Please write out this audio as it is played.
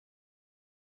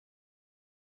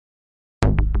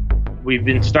we've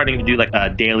been starting to do like a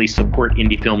daily support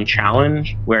indie film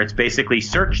challenge where it's basically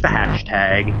search the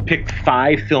hashtag, pick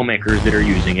 5 filmmakers that are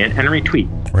using it, and retweet.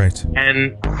 Right.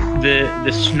 And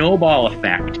the snowball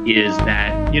effect is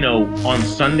that, you know, on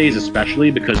Sundays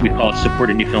especially, because we call it Support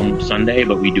Indie Film Sunday,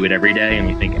 but we do it every day and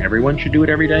we think everyone should do it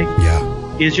every day. Yeah.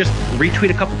 Is just retweet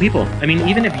a couple people. I mean,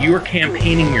 even if you're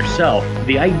campaigning yourself,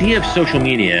 the idea of social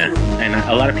media, and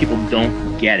a lot of people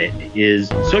don't get it, is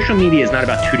social media is not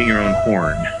about tooting your own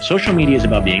horn. Social media is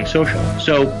about being social.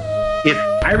 So if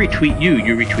I retweet you,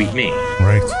 you retweet me.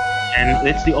 Right. And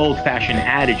it's the old-fashioned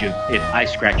adage of if I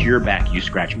scratch your back, you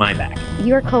scratch my back.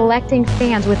 You're collecting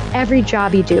fans with every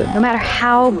job you do. No matter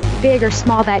how big or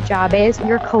small that job is,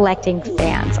 you're collecting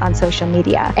fans on social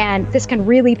media. And this can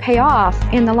really pay off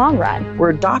in the long run. Where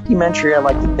a documentary, I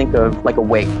like to think of like a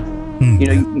wave. You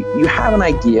know, you have an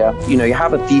idea, you know, you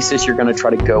have a thesis you're going to try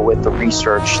to go with, the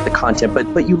research, the content,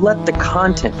 but you let the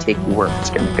content take you where it's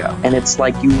going to go. And it's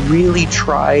like you really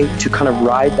try to kind of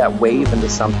ride that wave into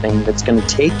something that's going to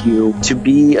take you to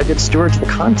be a good steward to the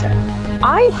content.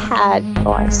 I had,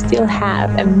 or I still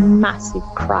have, a massive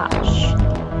crush,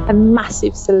 a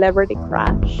massive celebrity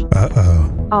crush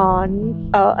on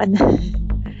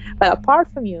but apart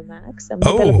from you, Max, I'm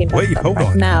telling hold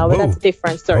on. now, but that's a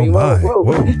different story.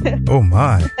 Oh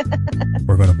my.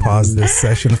 We're going to pause this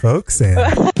session, folks, and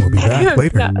we'll be back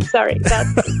later. No, sorry,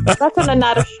 that's on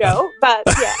another show, but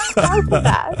yeah, apart from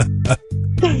that.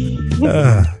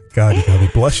 God, you got me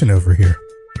blushing over here.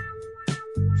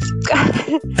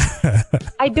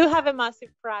 I do have a massive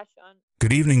crush on.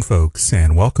 Good evening, folks,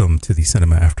 and welcome to the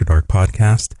Cinema After Dark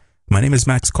podcast. My name is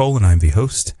Max Cole, and I'm the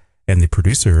host and the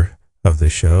producer of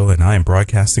this show, and I am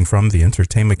broadcasting from the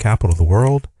entertainment capital of the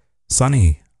world,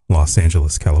 sunny Los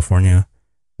Angeles, California.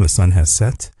 The sun has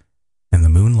set, and the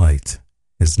moonlight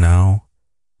is now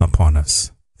upon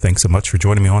us. Thanks so much for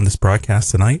joining me on this broadcast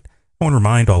tonight. I want to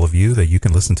remind all of you that you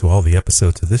can listen to all the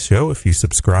episodes of this show if you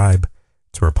subscribe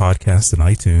to our podcast in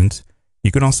iTunes.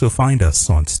 You can also find us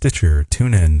on Stitcher,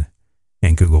 TuneIn,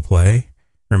 and Google Play.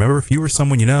 Remember, if you or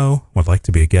someone you know would like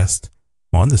to be a guest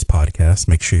on this podcast,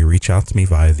 make sure you reach out to me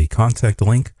via the contact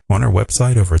link on our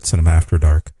website over at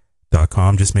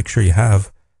cinemaafterdark.com. Just make sure you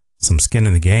have some skin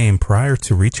in the game prior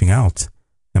to reaching out.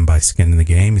 And by skin in the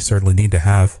game, you certainly need to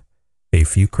have a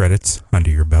few credits under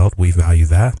your belt. We value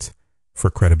that for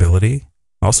credibility.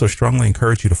 Also strongly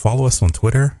encourage you to follow us on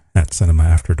Twitter at Cinema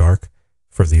After Dark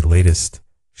for the latest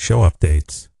show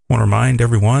updates. I want to remind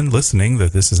everyone listening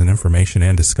that this is an information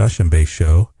and discussion-based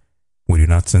show. We do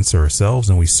not censor ourselves,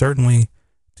 and we certainly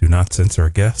do not censor our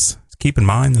guests. Keep in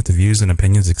mind that the views and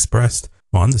opinions expressed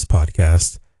on this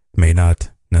podcast may not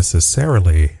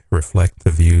necessarily reflect the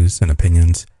views and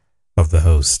opinions of the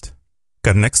host.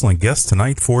 Got an excellent guest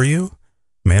tonight for you,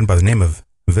 a man by the name of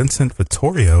Vincent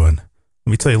Vittorio, and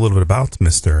let me tell you a little bit about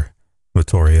Mr.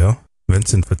 Vittorio.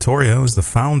 Vincent Vittorio is the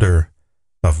founder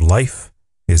of Life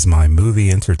is My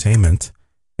Movie Entertainment,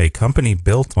 a company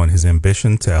built on his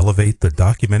ambition to elevate the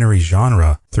documentary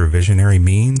genre through visionary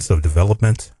means of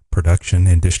development, production,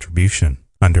 and distribution.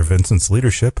 Under Vincent's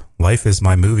leadership, Life is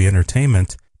My Movie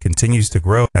Entertainment continues to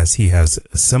grow as he has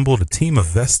assembled a team of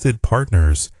vested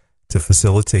partners to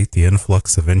facilitate the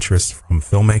influx of interest from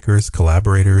filmmakers,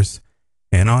 collaborators,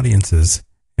 and audiences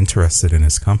interested in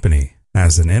his company.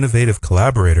 As an innovative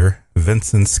collaborator,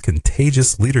 Vincent's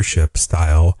contagious leadership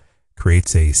style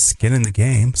creates a skin in the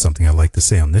game, something I like to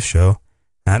say on this show,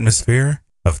 atmosphere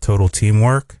of total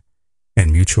teamwork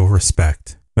and mutual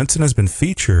respect. Vincent has been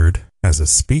featured as a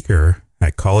speaker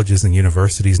at colleges and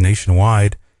universities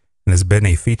nationwide and has been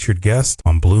a featured guest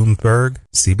on Bloomberg,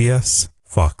 CBS,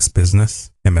 Fox Business,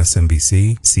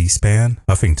 MSNBC, C-SPAN,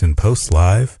 Huffington Post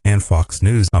Live, and Fox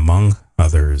News, among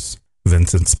others.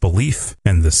 Vincent's belief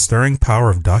in the stirring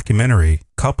power of documentary,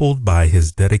 coupled by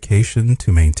his dedication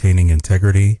to maintaining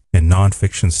integrity in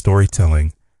nonfiction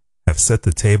storytelling, have set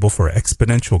the table for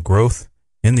exponential growth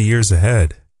in the years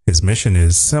ahead. His mission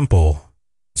is simple: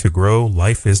 to grow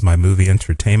Life is My Movie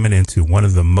Entertainment into one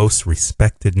of the most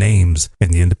respected names in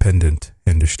the independent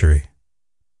industry.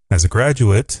 As a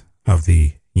graduate of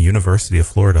the University of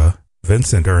Florida,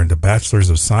 Vincent earned a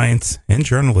Bachelor's of Science in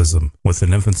Journalism with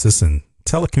an emphasis in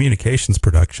telecommunications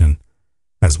production,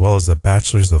 as well as a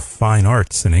Bachelor's of Fine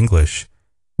Arts in English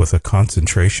with a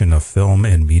concentration of film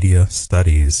and media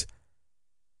studies.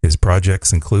 His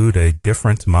projects include A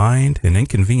Different Mind, An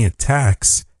Inconvenient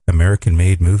Tax,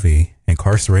 American-made movie,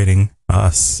 Incarcerating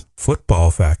Us,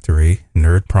 Football Factory,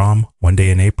 Nerd Prom, One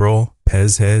Day in April,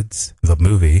 Pez Heads, the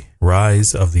movie,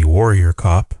 Rise of the Warrior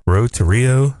Cop, Road to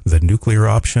Rio, The Nuclear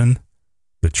Option,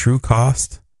 The True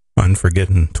Cost,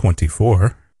 Unforgotten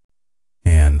 24,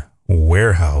 and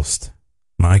Warehoused.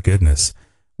 My goodness.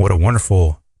 What a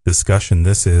wonderful discussion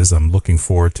this is. I'm looking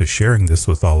forward to sharing this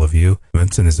with all of you.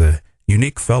 Vincent is a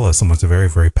unique fella. Someone's very,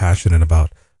 very passionate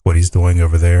about what he's doing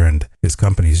over there, and his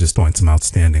company is just doing some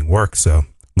outstanding work. So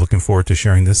looking forward to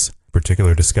sharing this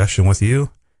particular discussion with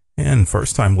you. And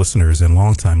first-time listeners and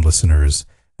long-time listeners,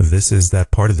 this is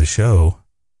that part of the show,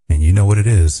 and you know what it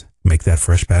is. Make that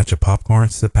fresh batch of popcorn,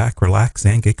 sit back, relax,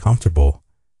 and get comfortable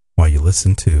while you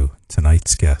listen to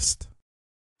tonight's guest.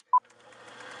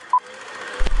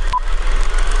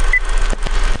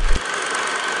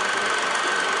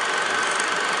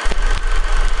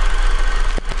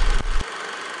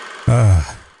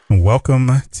 Welcome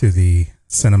to the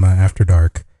Cinema After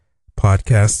Dark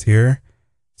podcast here,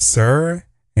 sir.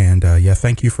 And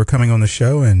thank you for coming on the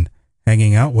show and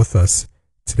hanging out with us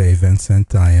today,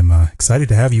 Vincent. I am excited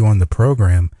to have you on the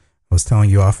program. I was telling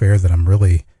you off air that I'm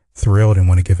really thrilled and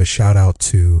want to give a shout out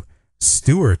to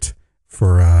Stuart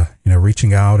for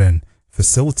reaching out and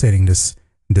facilitating this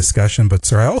discussion. But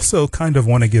sir, I also kind of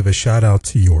want to give a shout out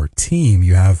to your team.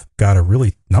 You have got a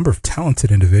really number of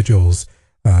talented individuals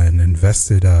and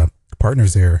invested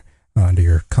partners there under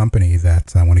your company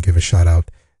that I want to give a shout out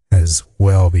as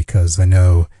well, because I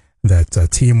know that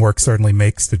teamwork certainly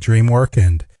makes the dream work.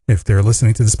 And if they're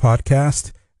listening to this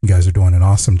podcast, you guys are doing an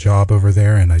awesome job over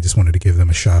there, and I just wanted to give them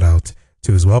a shout out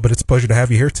too as well. But it's a pleasure to have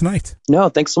you here tonight. No,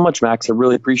 thanks so much, Max. I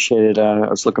really appreciate it. I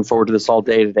was looking forward to this all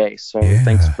day today. So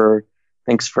thanks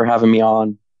for having me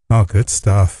on. Oh, good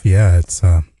stuff. Yeah,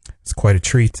 it's quite a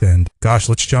treat. And gosh,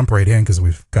 let's jump right in because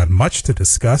we've got much to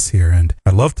discuss here. And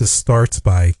I'd love to start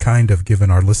by kind of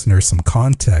giving our listeners some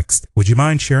context. Would you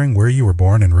mind sharing where you were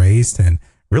born and raised and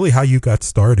really how you got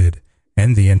started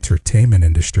in the entertainment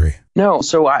industry? No,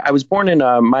 so I was born in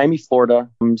Miami, Florida.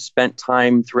 Spent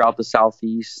time throughout the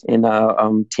Southeast in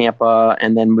Tampa,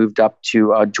 and then moved up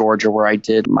to Georgia, where I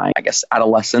did my,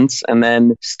 adolescence, and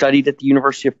then studied at the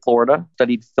University of Florida,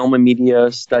 studied film and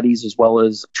media studies as well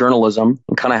as journalism,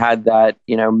 and kind of had that,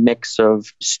 mix of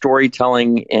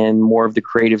storytelling in more of the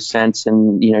creative sense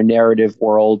and, narrative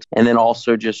world, and then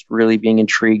also just really being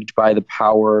intrigued by the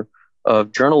power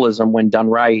of journalism when done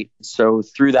right. So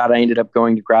through that, I ended up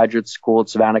going to graduate school at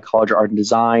Savannah College of Art and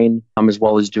Design, as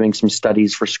well as doing some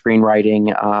studies for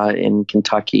screenwriting in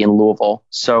Kentucky and Louisville.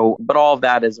 So, but all of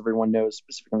that, as everyone knows,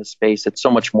 specific in the space, it's so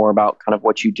much more about kind of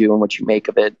what you do and what you make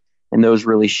of it. And those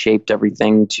really shaped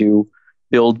everything to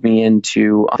build me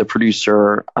into the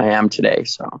producer I am today.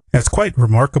 So that's quite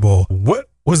remarkable. What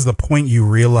was the point you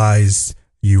realized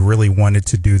you really wanted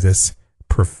to do this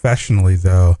professionally,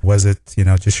 though? Was it,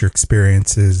 just your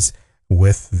experiences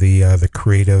with the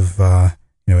creative,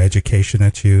 education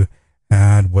that you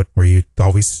had? What were you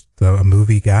always a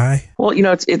movie guy? Well,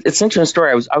 it's an interesting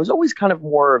story. I was always kind of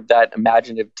more of that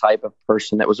imaginative type of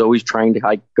person that was always trying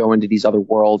to go into these other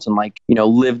worlds and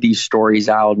live these stories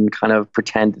out and kind of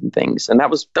pretend and things. And that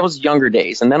was younger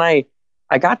days. And then I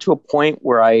got to a point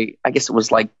where I guess it was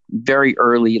very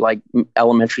early,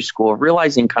 elementary school,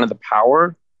 realizing kind of the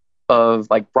power of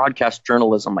broadcast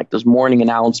journalism, those morning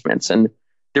announcements. And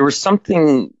there was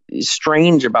something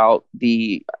strange about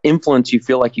the influence you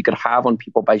feel like you could have on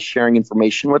people by sharing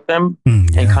information with them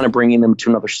and kind of bringing them to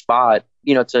another spot.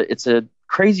 It's a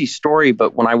crazy story,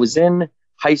 but when I was in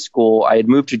high school, I had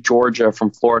moved to Georgia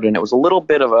from Florida, and it was a little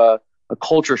bit of a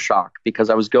culture shock because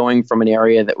I was going from an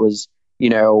area that was,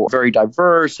 very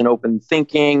diverse and open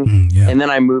thinking. And then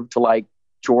I moved to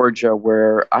Georgia,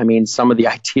 where, some of the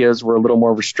ideas were a little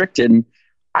more restricted. And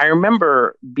I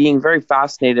remember being very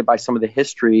fascinated by some of the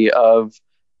history of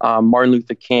Martin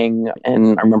Luther King.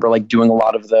 And I remember doing a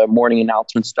lot of the morning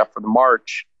announcement stuff for the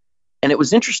march. And it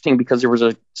was interesting because there was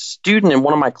a student in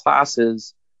one of my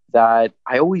classes that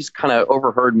I always kind of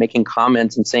overheard making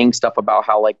comments and saying stuff about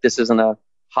how this isn't a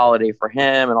holiday for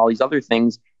him and all these other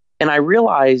things. And I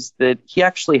realized that he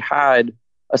actually had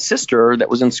a sister that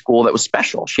was in school that was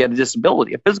special. She had a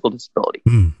disability, a physical disability.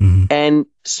 Mm-hmm. And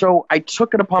so I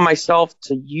took it upon myself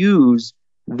to use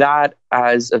that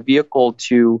as a vehicle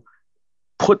to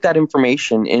put that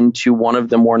information into one of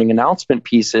the morning announcement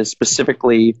pieces,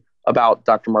 specifically about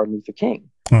Dr. Martin Luther King.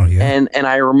 Oh, yeah. And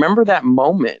I remember that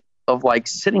moment of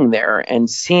sitting there and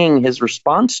seeing his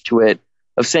response to it,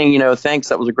 of saying, thanks,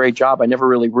 that was a great job. I never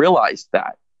really realized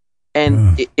that.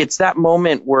 And it's that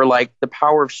moment where the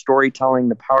power of storytelling,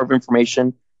 the power of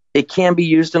information, it can be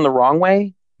used in the wrong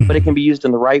way, but it can be used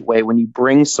in the right way when you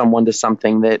bring someone to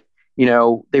something that,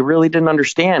 they really didn't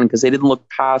understand because they didn't look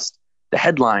past the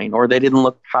headline, or they didn't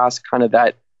look past kind of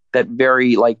that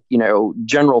very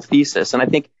general thesis. And I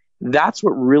think that's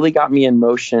what really got me in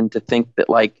motion to think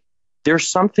that there's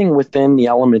something within the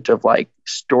element of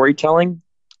storytelling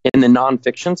in the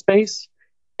nonfiction space.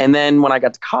 And then when I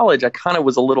got to college, I kind of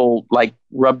was a little like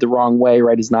rubbed the wrong way,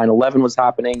 right, as 9/11 was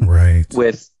happening, right,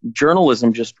 with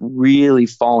journalism just really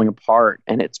falling apart,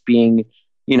 and it's being,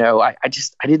 I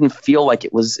didn't feel like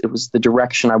it was the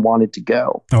direction I wanted to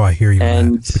go. Oh, I hear you.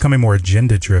 And it's becoming more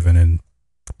agenda driven and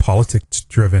politics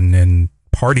driven and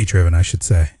party driven, I should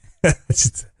say.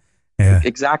 Yeah,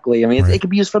 exactly. I mean, right. It could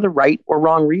be used for the right or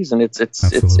wrong reason. It's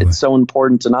so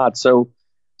important to not. So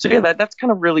yeah, that's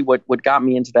kind of really what got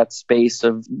me into that space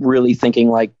of really thinking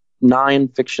like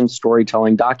nonfiction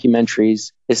storytelling.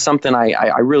 Documentaries is something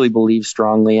I really believe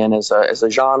strongly in as a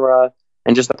genre,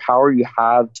 and just the power you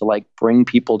have to like bring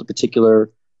people to particular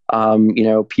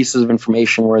pieces of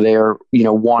information where they're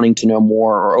wanting to know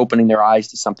more or opening their eyes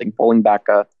to something, pulling back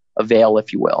a veil,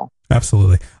 if you will.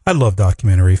 Absolutely. I love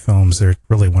documentary films. They're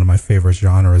really one of my favorite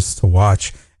genres to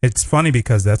watch. It's funny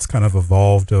because that's kind of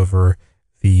evolved over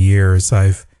the years.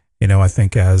 I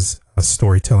think as a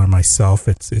storyteller myself,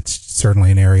 it's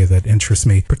certainly an area that interests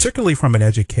me, particularly from an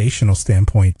educational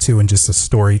standpoint too, and just a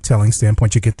storytelling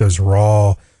standpoint. You get those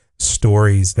raw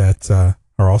stories that are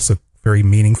also very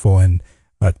meaningful and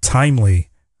timely.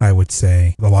 I would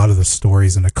say a lot of the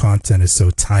stories and the content is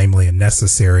so timely and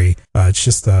necessary. It's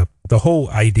just the whole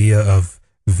idea of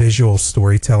visual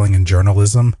storytelling and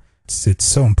journalism. It's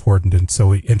so important and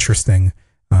so interesting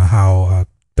how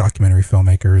documentary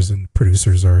filmmakers and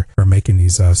producers are making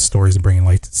these stories and bringing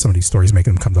light to some of these stories,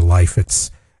 making them come to life.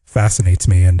 It fascinates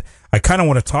me. And I kind of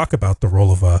want to talk about the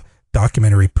role of a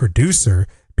documentary producer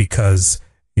because,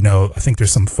 I think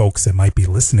there's some folks that might be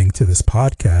listening to this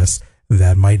podcast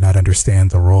that might not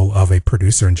understand the role of a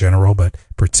producer in general, but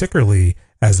particularly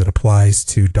as it applies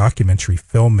to documentary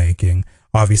filmmaking.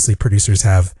 Obviously, producers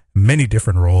have many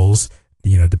different roles,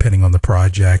 depending on the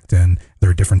project, and there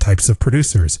are different types of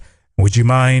producers. Would you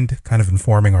mind kind of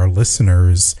informing our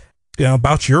listeners,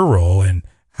 about your role and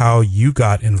how you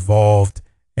got involved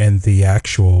in the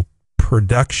actual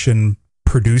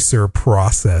producer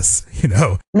process,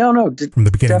 No, from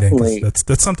the beginning? Definitely.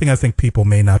 That's something I think people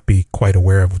may not be quite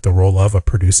aware of, the role of a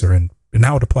producer and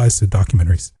how it applies to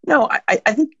documentaries. No,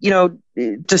 I think,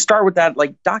 to start with that,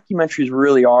 like documentaries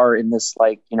really are in this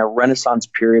Renaissance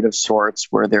period of sorts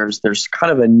where there's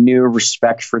kind of a new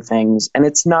respect for things. And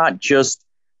it's not just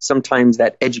sometimes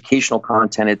that educational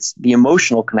content, it's the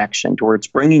emotional connection to where it's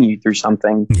bringing you through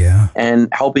something and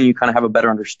helping you kind of have a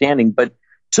better understanding. But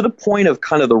to the point of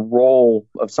kind of the role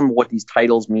of some of what these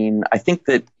titles mean, I think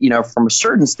that, from a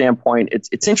certain standpoint,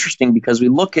 it's interesting because we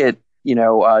look at,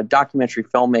 documentary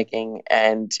filmmaking,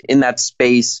 and in that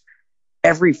space,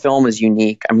 every film is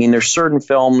unique. I mean, there's certain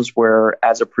films where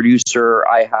as a producer,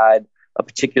 I had a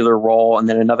particular role, and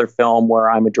then another film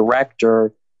where I'm a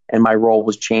director and my role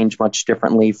was changed much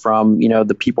differently from,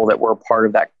 the people that were a part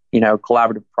of that,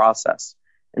 collaborative process.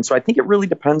 And so I think it really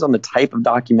depends on the type of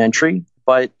documentary,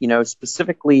 but,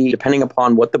 specifically depending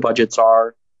upon what the budgets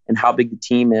are and how big the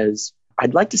team is,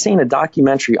 I'd like to say in a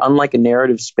documentary, unlike a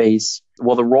narrative space,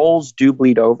 while the roles do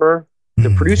bleed over,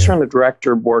 the producer and the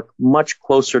director work much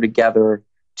closer together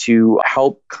to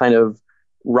help kind of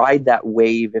ride that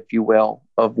wave, if you will,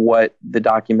 of what the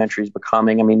documentary is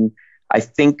becoming. I mean, I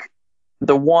think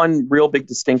the one real big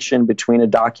distinction between a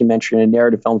documentary and a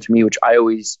narrative film to me, which I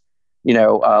always,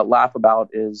 laugh about,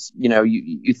 is,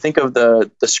 you think of the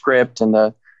script and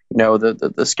the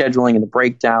scheduling and the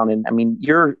breakdown. And I mean,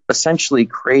 you're essentially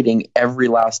creating every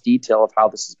last detail of how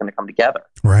this is going to come together.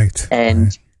 Right.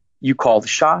 And you call the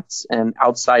shots, and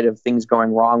outside of things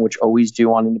going wrong, which always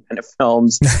do on independent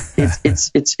films,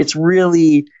 it's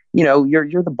really,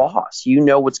 you're the boss,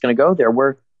 what's going to go there.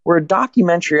 Where a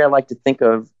documentary, I like to think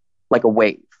of like a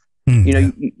wave.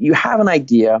 You have an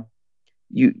idea,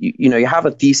 you have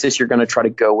a thesis you're going to try to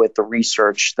go with, the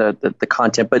research, the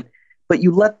content, but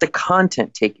you let the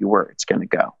content take you where it's going to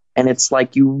go. And it's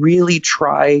like you really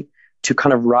try to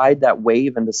kind of ride that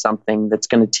wave into something that's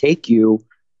going to take you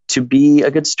to be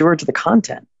a good steward to the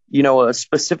content. A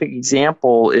specific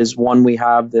example is one we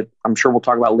have that I'm sure we'll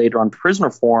talk about later on Prison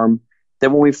Reform, that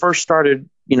when we first started,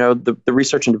 the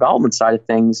research and development side of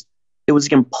things, it was a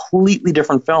completely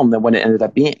different film than what it ended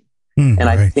up being. And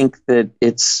I think that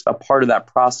it's a part of that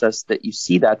process that you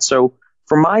see that. So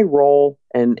for my role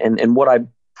and what I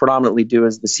predominantly do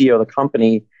as the CEO of the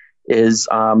company is,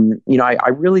 I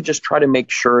really just try to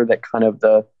make sure that kind of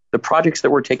the projects that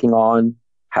we're taking on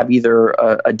have either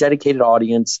a dedicated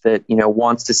audience that,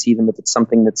 wants to see them, if it's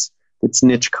something that's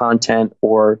niche content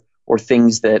or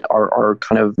things that are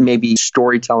kind of maybe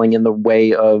storytelling in the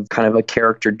way of kind of a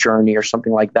character journey or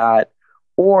something like that.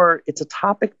 Or it's a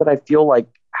topic that I feel like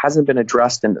hasn't been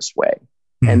addressed in this way,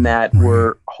 and that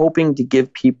we're hoping to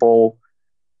give people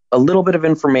a little bit of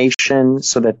information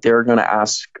so that they're going to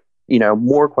ask,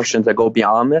 more questions that go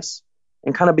beyond this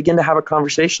and kind of begin to have a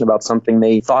conversation about something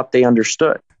they thought they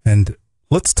understood. And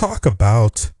let's talk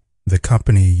about the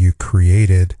company you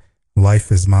created,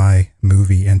 Life is My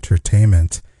Movie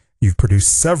Entertainment. You've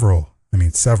produced several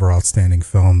outstanding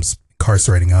films: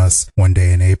 Incarcerating Us, One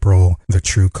Day in April, The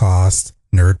True Cost,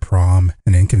 Nerd Prom,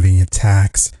 An Inconvenient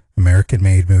Tax, American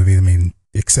Made Movie,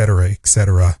 et cetera, et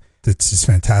cetera. It's just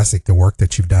fantastic, the work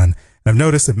that you've done. And I've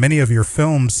noticed that many of your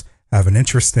films have an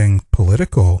interesting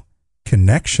political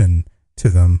connection to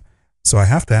them. So I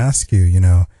have to ask you,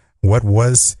 what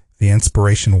was the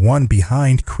inspiration, one,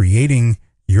 behind creating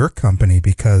your company?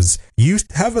 Because you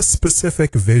have a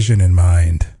specific vision in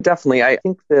mind. Definitely. I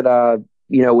think that,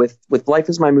 with Life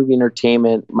is My Movie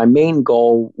Entertainment, my main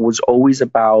goal was always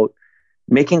about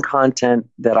making content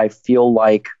that I feel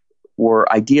like were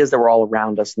ideas that were all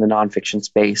around us in the nonfiction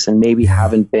space and maybe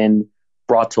haven't been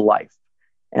brought to life.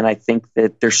 And I think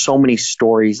that there's so many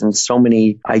stories and so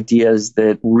many ideas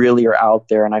that really are out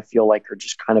there, and I feel like are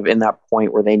just kind of in that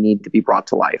point where they need to be brought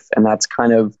to life. And that's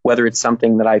kind of whether it's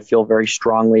something that I feel very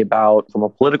strongly about from a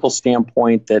political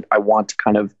standpoint, that I want to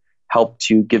kind of help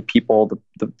to give people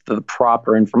the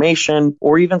proper information,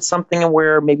 or even something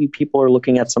where maybe people are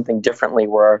looking at something differently,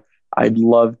 where I'd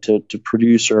love to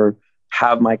produce or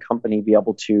have my company be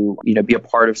able to, be a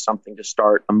part of something to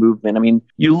start a movement. I mean,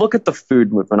 you look at the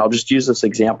food movement. I'll just use this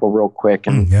example real quick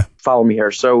and follow me here.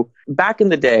 So back in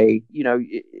the day,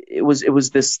 it was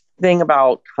this thing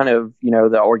about kind of,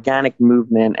 the organic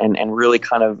movement and really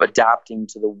kind of adapting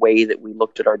to the way that we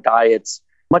looked at our diets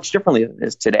much differently than it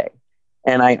is today.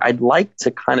 And I'd like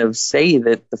to kind of say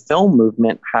that the film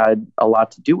movement had a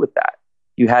lot to do with that.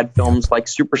 You had films like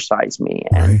Super Size Me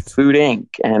and Food Inc.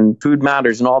 and Food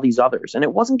Matters and all these others. And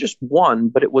it wasn't just one,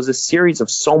 but it was a series of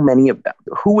so many of them.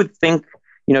 Who would think,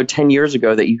 10 years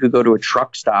ago that you could go to a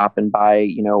truck stop and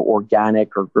buy,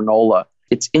 organic or granola?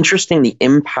 It's interesting the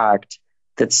impact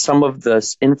that some of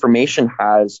this information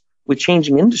has with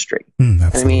changing industry.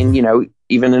 I mean,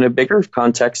 even in a bigger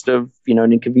context of,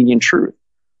 An Inconvenient Truth.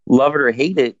 Love it or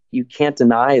hate it, you can't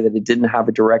deny that it didn't have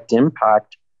a direct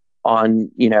impact on,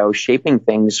 shaping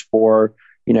things for,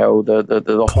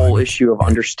 the whole issue of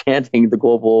understanding the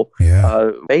global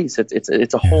base.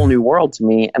 It's a whole new world to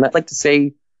me. And I'd like to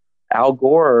say Al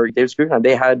Gore or David Spiegelman,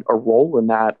 they had a role in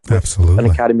that. Absolutely.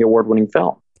 An Academy Award winning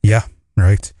film. Yeah,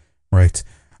 right.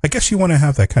 I guess you want to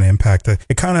have that kind of impact.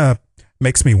 It kind of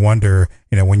makes me wonder,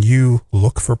 when you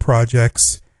look for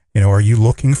projects, are you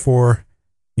looking for,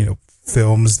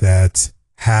 films that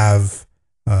have,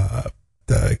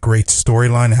 a great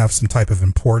storyline, have some type of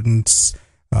importance,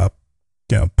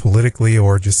 politically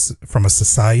or just from a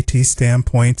society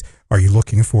standpoint? Are you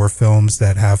looking for films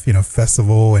that have,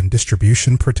 festival and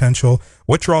distribution potential?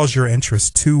 What draws your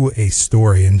interest to a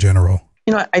story in general?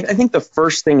 I think the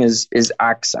first thing is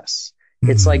access.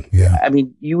 It's I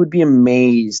mean, you would be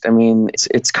amazed. I mean,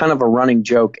 it's kind of a running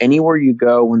joke. Anywhere you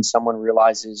go, when someone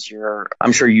realizes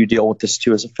I'm sure you deal with this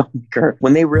too as a filmmaker,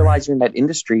 when they realize you're in that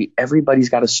industry, everybody's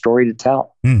got a story to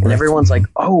tell. And everyone's like,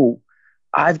 oh,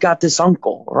 I've got this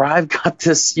uncle, or I've got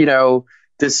this,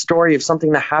 this story of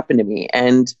something that happened to me.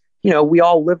 And, we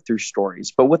all live through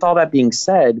stories. But with all that being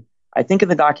said, I think in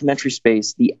the documentary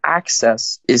space, the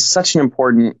access is such an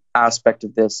important aspect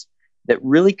of this, that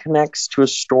really connects to a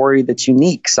story that's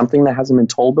unique, something that hasn't been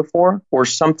told before, or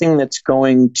something that's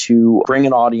going to bring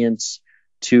an audience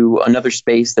to another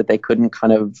space that they couldn't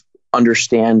kind of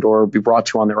understand or be brought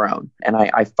to on their own. And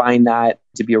I find that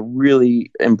to be a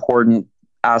really important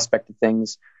aspect of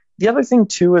things. The other thing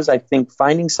too is I think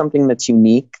finding something that's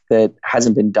unique that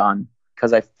hasn't been done,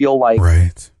 because I feel like,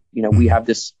 we have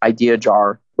this idea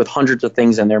jar with hundreds of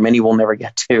things in there, many we'll never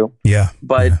get to.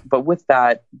 But with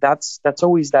that, that's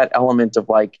always that element of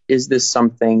like, is this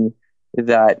something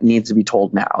that needs to be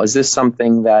told now? Is this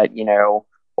something that,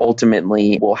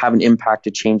 ultimately will have an impact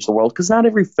to change the world? Because not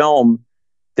every film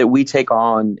that we take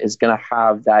on is going to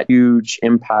have that huge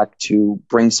impact to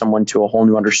bring someone to a whole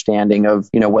new understanding of,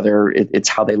 whether it's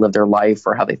how they live their life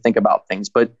or how they think about things.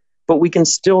 But we can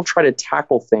still try to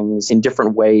tackle things in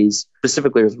different ways,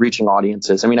 specifically with reaching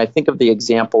audiences. I mean, I think of the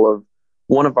example of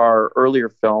one of our earlier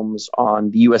films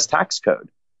on the U.S. tax code.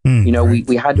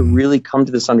 We had to really come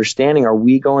to this understanding. Are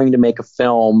we going to make a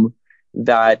film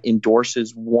that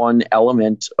endorses one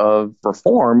element of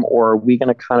reform, or are we going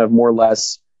to kind of more or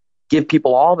less give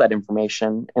people all that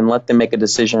information and let them make a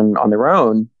decision on their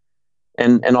own?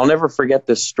 And I'll never forget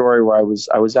this story where I was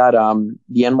at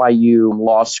the NYU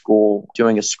Law School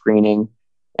doing a screening,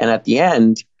 and at the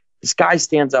end, this guy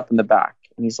stands up in the back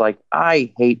and he's like,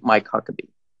 "I hate Mike Huckabee."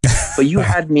 but you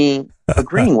had me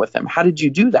agreeing with him. How did you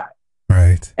do that?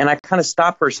 Right. And I kind of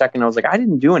stopped for a second. I was like, I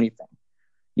didn't do anything.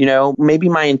 Maybe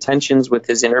my intentions with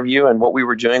his interview and what we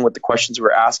were doing with the questions we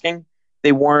were asking,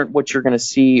 they weren't what you're going to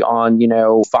see on,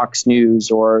 Fox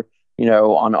News or,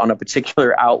 on a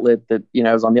particular outlet that,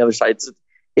 is on the other side.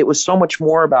 It was so much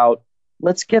more about,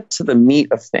 let's get to the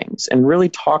meat of things and really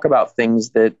talk about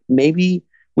things that maybe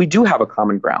we do have a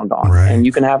common ground on. Right. And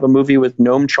you can have a movie with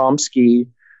Noam Chomsky,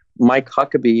 Mike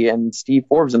Huckabee, and Steve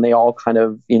Forbes, and they all kind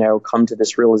of, come to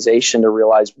this realization to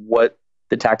realize what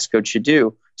the tax code should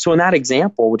do. So in that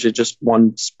example, which is just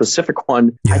one specific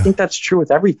one, I think that's true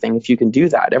with everything. If you can do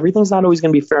that, everything's not always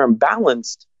going to be fair and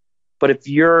balanced. But if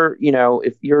your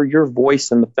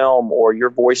voice in the film or your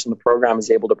voice in the program is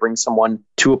able to bring someone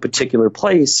to a particular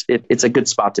place, it's a good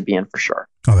spot to be in for sure.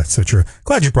 Oh, that's so true.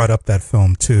 Glad you brought up that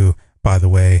film too, by the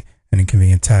way, An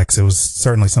Inconvenient Tax. It was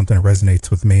certainly something that resonates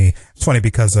with me. It's funny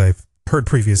because I've heard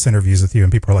previous interviews with you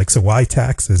and people are like, so why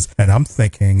taxes? And I'm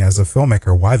thinking as a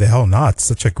filmmaker, why the hell not? It's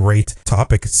such a great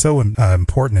topic. It's so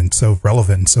important and so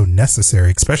relevant and so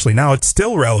necessary, especially now it's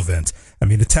still relevant. I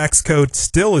mean, the tax code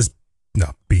still is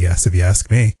BS if you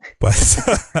ask me, but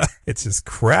it's just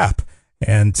crap.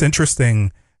 And it's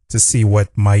interesting to see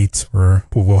what might or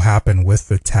will happen with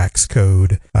the tax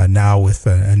code now with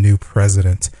a new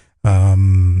president.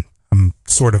 I'm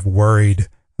sort of worried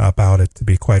about it, to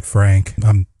be quite frank.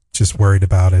 I'm just worried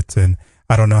about it, and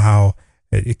I don't know how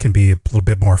it can be a little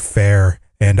bit more fair.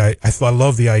 And I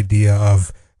love the idea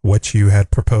of what you had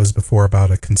proposed before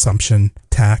about a consumption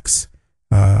tax.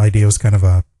 Idea was kind of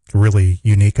a really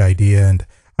unique idea, and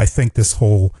I think this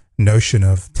whole notion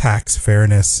of tax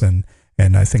fairness and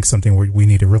I think something we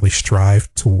need to really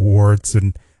strive towards.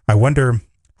 And I wonder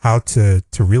how to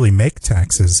really make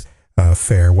taxes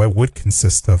fair. What would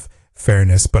consist of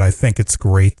fairness? But I think it's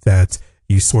great that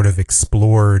you sort of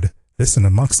explored this and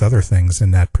amongst other things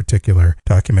in that particular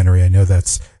documentary. I know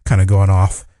that's kind of going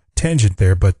off tangent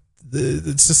there, but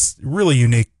it's just really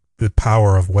unique, the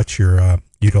power of what you're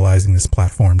utilizing this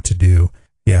platform to do.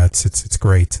 Yeah, it's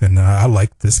great. And I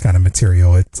like this kind of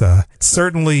material. It's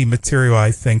certainly material,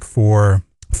 I think, for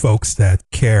folks that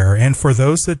care and for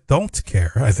those that don't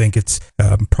care. I think it's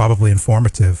probably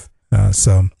informative.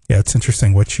 So yeah, it's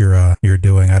interesting what you're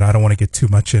doing. I don't want to get too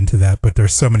much into that, but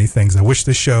there's so many things. I wish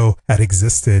the show had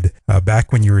existed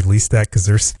back when you released that,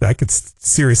 because I could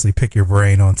seriously pick your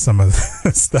brain on some of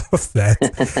the stuff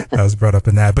that was brought up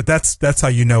in that. But that's how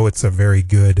you know it's a very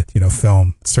good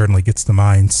film. It certainly gets the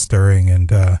mind stirring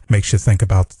and makes you think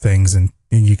about things, and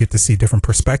you get to see different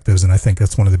perspectives. And I think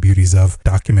that's one of the beauties of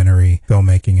documentary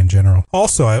filmmaking in general.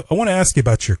 Also, I want to ask you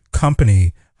about your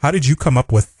company. How did you come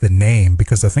up with the name?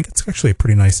 Because I think it's actually a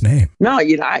pretty nice name. No,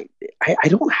 I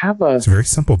don't have a. It's very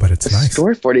simple, but it's nice.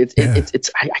 Story for it.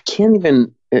 I can't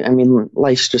even. I mean,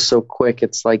 life's just so quick.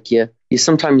 It's like you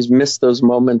sometimes miss those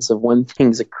moments of when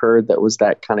things occurred. That was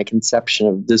that kind of conception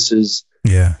of this is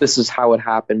how it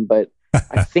happened. But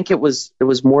I think it was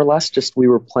more or less just we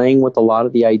were playing with a lot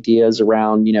of the ideas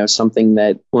around something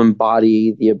that will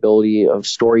embody the ability of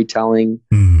storytelling.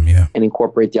 And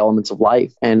incorporate the elements of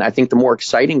life. And I think the more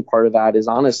exciting part of that is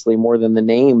honestly more than the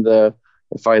name.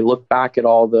 If I look back at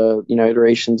all the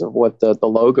iterations of what the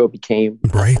logo became.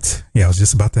 Right. Yeah, I was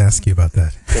just about to ask you about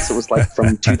that. I guess it was like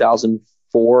from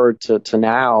 2004 to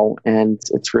now, and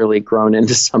it's really grown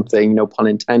into something, no pun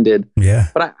intended. Yeah.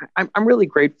 But I'm really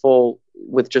grateful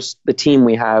with just the team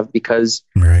we have, because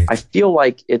I feel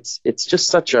like it's just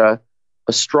such a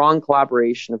strong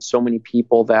collaboration of so many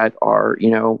people that are,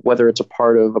 whether it's a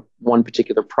part of one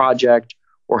particular project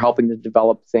or helping to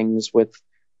develop things with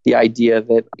the idea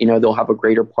that, they'll have a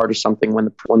greater part of something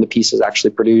when the piece is actually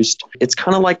produced. It's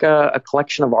kind of like a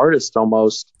collection of artists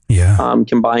almost,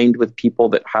 combined with people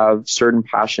that have certain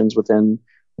passions within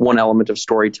one element of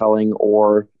storytelling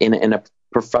or in a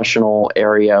professional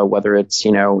area, whether it's,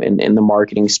 in the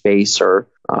marketing space or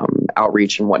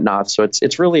outreach and whatnot. So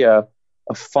it's really a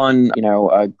fun,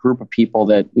 a group of people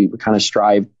that we kind of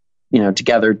strive,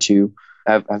 together to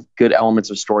have good elements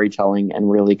of storytelling and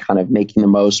really kind of making the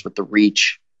most with the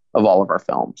reach of all of our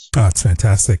films. Oh, it's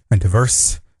fantastic. A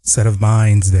diverse set of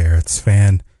minds there. It's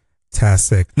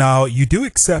fantastic. Now, you do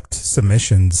accept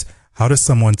submissions. How does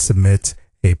someone submit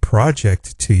a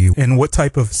project to you? And what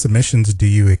type of submissions do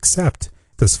you accept?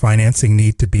 Does financing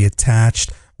need to be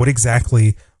attached? What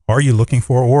exactly are you looking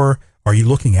for, or are you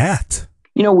looking at?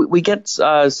 We get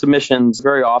submissions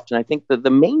very often. I think that the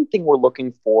main thing we're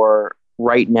looking for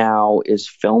right now is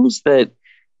films that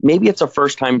maybe it's a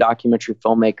first-time documentary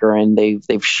filmmaker and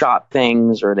they've shot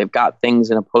things or they've got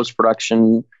things in a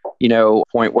post-production,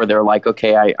 point where they're like,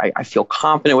 okay, I feel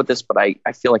confident with this, but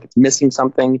I feel like it's missing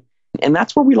something. And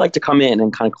that's where we like to come in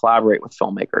and kind of collaborate with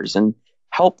filmmakers and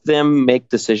help them make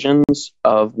decisions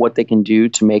of what they can do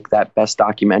to make that best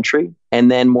documentary. And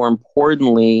then more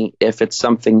importantly, if it's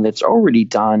something that's already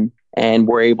done and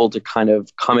we're able to kind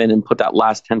of come in and put that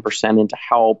last 10% into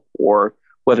help, or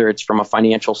whether it's from a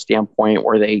financial standpoint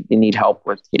where they need help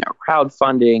with,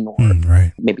 crowdfunding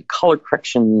or maybe color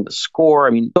correction, the score. I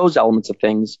mean, those elements of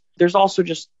things. There's also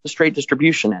just the straight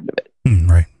distribution end of it.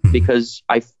 Because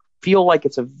I feel like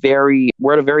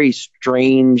we're at a very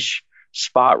strange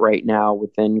spot right now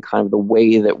within kind of the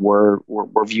way that we're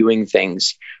viewing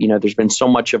things. There's been so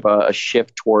much of a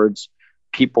shift towards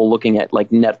people looking at like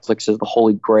Netflix as the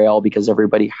holy grail because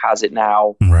everybody has it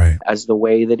now, as the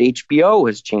way that HBO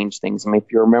has changed things. I mean, if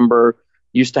you remember,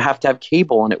 you used to have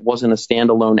cable and it wasn't a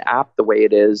standalone app the way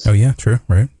it is. Oh yeah, true.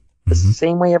 Right. The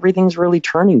same way everything's really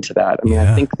turning to that. I mean,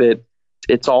 I think that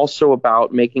it's also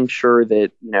about making sure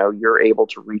that, you're able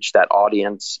to reach that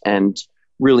audience and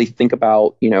really think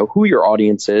about, who your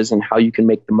audience is and how you can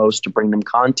make the most to bring them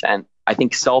content. I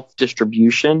think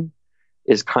self-distribution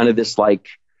is kind of this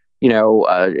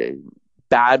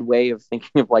bad way of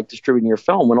thinking of like distributing your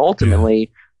film, when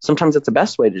ultimately sometimes it's the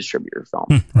best way to distribute your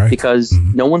film because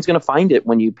no one's going to find it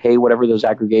when you pay whatever those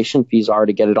aggregation fees are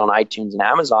to get it on iTunes and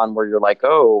Amazon, where you're like,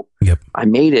 oh, I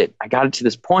made it. I got it to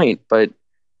this point. But,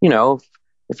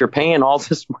 if you're paying all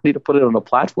this money to put it on a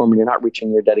platform and you're not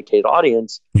reaching your dedicated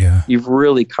audience, you've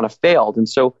really kind of failed. And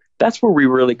so that's where we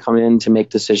really come in to make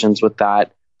decisions with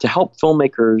that, to help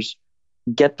filmmakers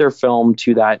get their film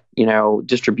to that,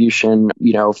 distribution,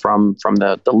 from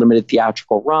the limited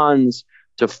theatrical runs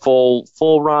to full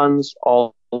runs,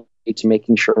 all the way to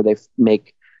making sure they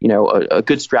make, a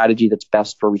good strategy that's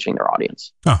best for reaching their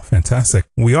audience. Oh, fantastic.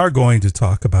 We are going to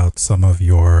talk about some of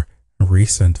your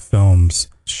recent films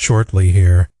shortly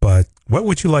here, but what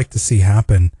would you like to see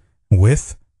happen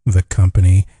with the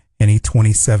company? Any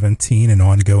 2017 and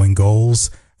ongoing goals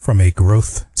from a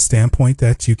growth standpoint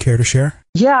that you care to share?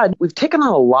 Yeah, we've taken on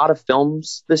a lot of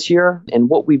films this year. And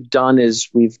what we've done is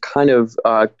we've kind of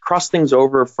crossed things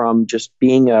over from just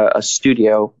being a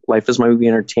studio, Life is My Movie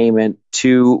Entertainment,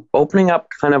 to opening up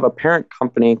kind of a parent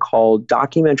company called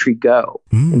Documentary Go.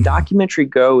 And Documentary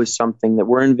Go is something that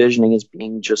we're envisioning as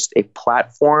being just a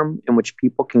platform in which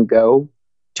people can go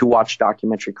to watch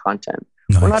documentary content.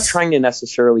 We're not trying to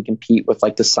necessarily compete with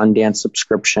like the Sundance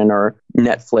subscription or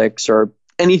Netflix or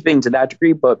anything to that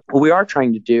degree, but what we are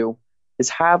trying to do is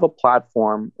have a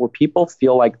platform where people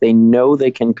feel like they know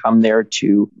they can come there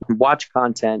to watch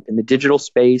content in the digital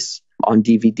space, on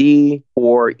DVD,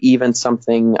 or even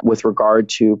something with regard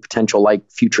to potential like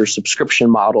future subscription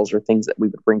models or things that we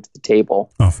would bring to the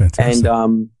table. Oh, fantastic.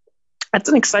 And that's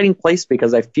an exciting place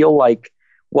because I feel like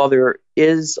while there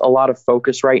is a lot of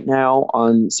focus right now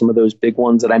on some of those big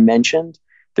ones that I mentioned,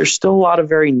 there's still a lot of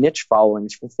very niche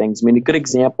followings for things. I mean, a good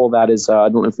example of that is, I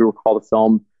don't know if you recall the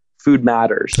film Food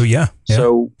Matters. Oh, yeah.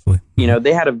 So,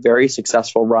 they had a very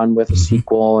successful run with a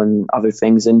sequel and other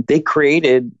things, and they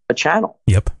created a channel.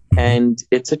 And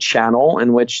it's a channel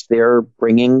in which they're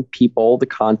bringing people the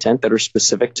content that are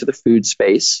specific to the food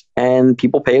space, and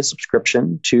people pay a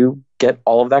subscription to get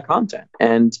all of that content.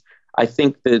 And I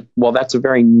think that while that's a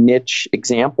very niche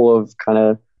example of kind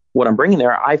of what I'm bringing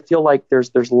there, I feel like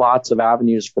there's lots of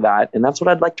avenues for that. And that's what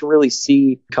I'd like to really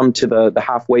see come to the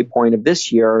halfway point of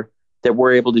this year, that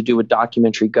we're able to do with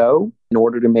Documentary Go in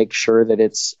order to make sure that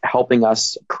it's helping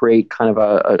us create kind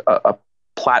of a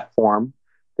platform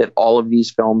that all of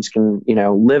these films can,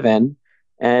 live in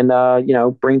and,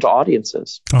 bring to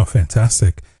audiences. Oh,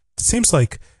 fantastic. It seems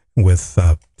like with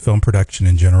film production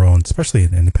in general, and especially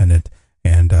in independent,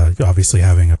 and obviously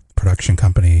having a production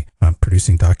company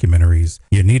producing documentaries,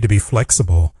 you need to be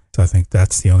flexible. So I think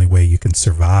that's the only way you can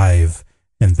survive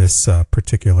in this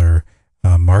particular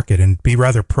market, and be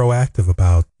rather proactive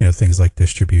about things like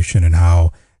distribution and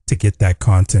how to get that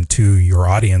content to your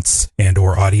audience and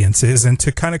or audiences, and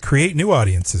to kind of create new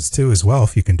audiences too as well.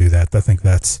 If you can do that, I think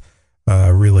that's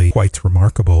really quite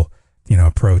remarkable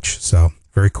approach. So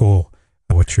very cool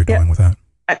what you're doing with that.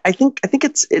 I think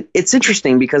it's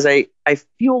interesting because I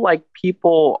feel like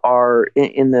people are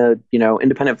in the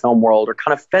independent film world are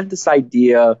kind of fed this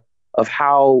idea of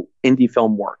how indie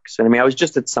film works. And I mean, I was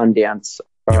just at Sundance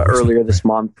earlier this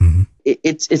month.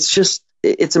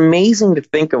 It's amazing to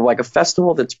think of like a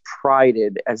festival that's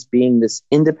prided as being this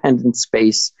independent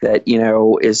space that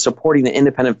is supporting the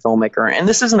independent filmmaker. And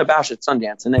this isn't a bash at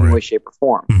Sundance in any way, shape, or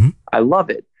form. I love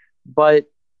it, but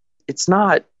it's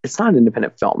not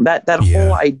independent film. That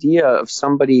whole idea of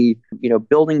somebody,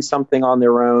 building something on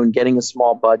their own, getting a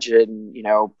small budget and,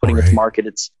 putting it to market,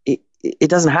 it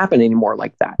doesn't happen anymore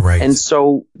like that. Right. And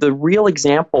so the real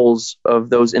examples of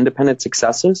those independent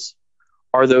successes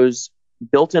are those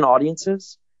built-in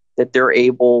audiences that they're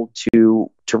able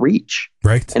to reach,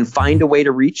 right, and find a way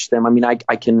to reach them. I mean, I'm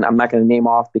not going to name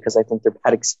off because I think they're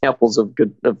bad examples of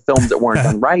films that weren't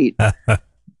done right.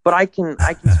 But I can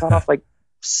start off like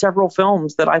several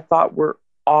films that I thought were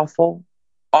awful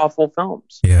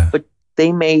films. Yeah. But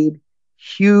they made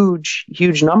huge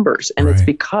numbers, and it's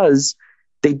because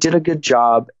they did a good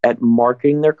job at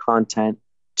marketing their content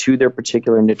to their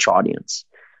particular niche audience.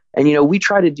 And, we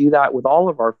try to do that with all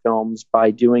of our films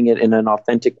by doing it in an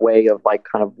authentic way of like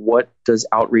kind of what does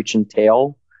outreach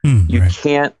entail. You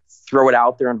can't throw it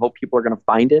out there and hope people are going to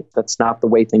find it. That's not the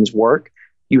way things work.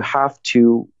 You have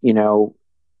to,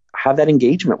 have that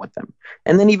engagement with them.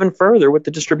 And then even further with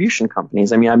the distribution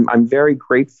companies. I mean, I'm very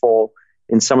grateful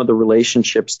in some of the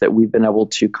relationships that we've been able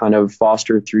to kind of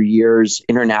foster through years,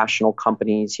 international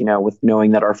companies, with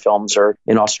knowing that our films are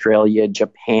in Australia,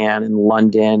 Japan, and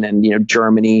London, and,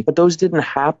 Germany. But those didn't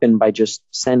happen by just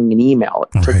sending an email.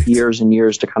 It took years and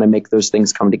years to kind of make those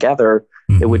things come together,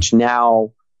 in which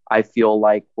now I feel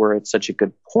like we're at such a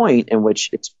good point in which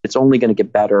it's only going to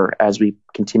get better as we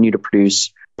continue to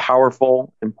produce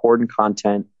powerful, important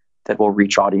content that will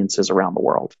reach audiences around the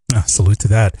world. Salute to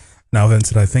that. Now,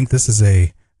 Vincent, I think this is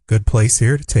a good place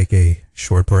here to take a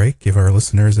short break, give our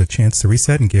listeners a chance to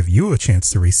reset and give you a chance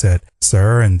to reset,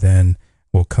 sir. And then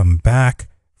we'll come back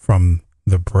from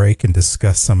the break and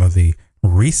discuss some of the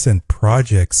recent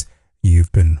projects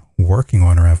you've been working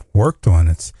on or have worked on.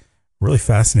 It's really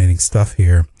fascinating stuff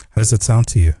here. How does it sound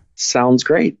to you? Sounds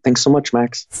great. Thanks so much,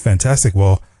 Max. Fantastic.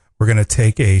 Well, we're going to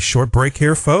take a short break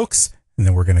here, folks, and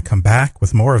then we're going to come back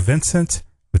with more of Vincent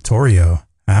Vittorio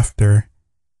after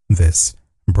this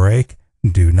break.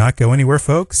 Do not go anywhere,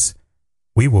 folks.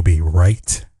 We will be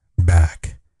right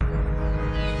back.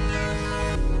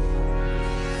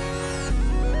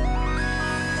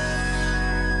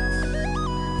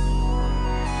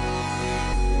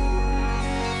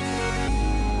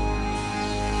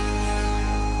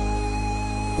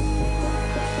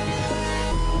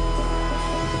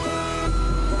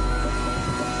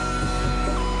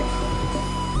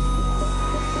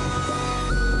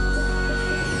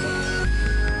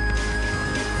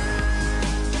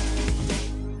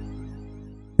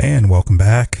 And welcome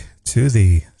back to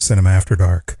the Cinema After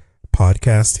Dark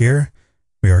podcast here.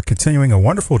 We are continuing a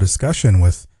wonderful discussion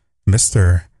with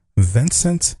Mr.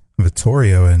 Vincent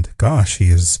Vittorio. And gosh, he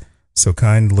is so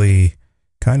kindly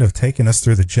kind of taken us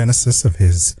through the genesis of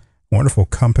his wonderful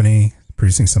company,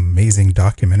 producing some amazing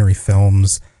documentary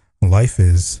films. Life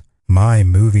is My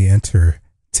Movie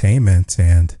Entertainment.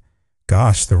 And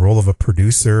gosh, the role of a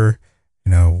producer,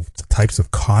 the types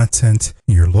of content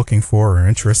you're looking for or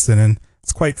interested in.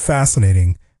 It's quite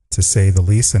fascinating, to say the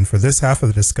least. And for this half of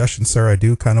the discussion, sir, I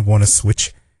do kind of want to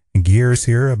switch gears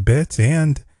here a bit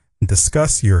and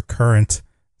discuss your current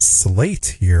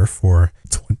slate here for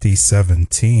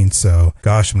 2017. So,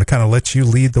 gosh, I'm going to kind of let you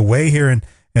lead the way here and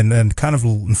then kind of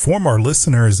inform our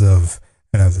listeners of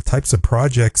the types of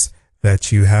projects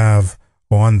that you have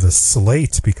on the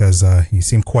slate, because you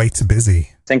seem quite busy.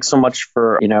 Thanks so much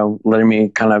for, letting me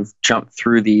kind of jump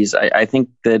through these. I think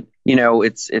that,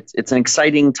 it's an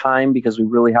exciting time because we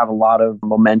really have a lot of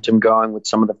momentum going with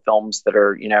some of the films that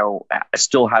are,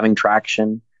 still having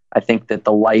traction. I think that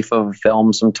the life of a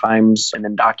film sometimes in the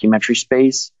documentary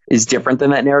space is different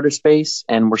than that narrative space.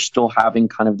 And we're still having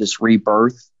kind of this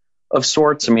rebirth of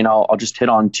sorts. I mean, I'll just hit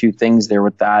on two things there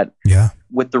with that. Yeah.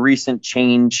 With the recent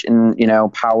change in,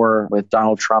 power with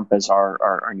Donald Trump as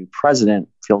our new president,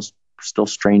 feels still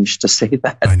strange to say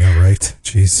that. I know, right?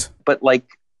 Jeez. But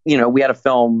we had a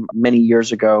film many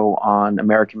years ago on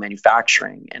American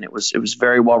manufacturing, and it was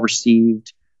very well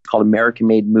received. It's called American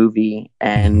Made Movie.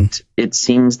 And it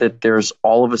seems that there's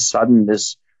all of a sudden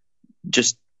this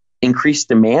just increased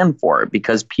demand for it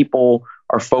because people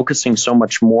are focusing so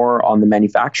much more on the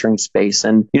manufacturing space.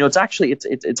 And, it's actually,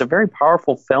 it's a very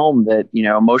powerful film that,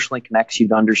 emotionally connects you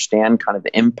to understand kind of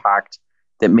the impact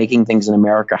that making things in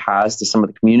America has to some of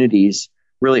the communities.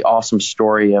 Really awesome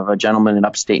story of a gentleman in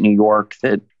upstate New York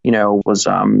that, was,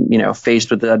 faced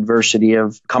with the adversity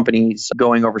of companies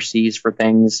going overseas for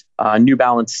things. New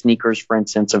Balance sneakers, for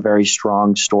instance, a very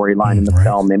strong storyline in the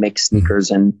film. They make sneakers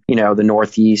in, the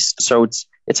Northeast. So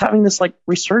it's having this like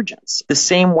resurgence. The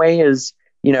same way as,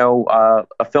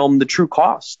 a film, The True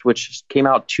Cost, which came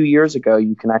out 2 years ago.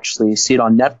 You can actually see it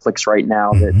on Netflix right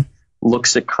now that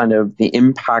looks at kind of the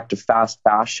impact of fast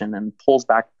fashion and pulls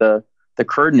back the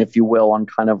curtain, if you will, on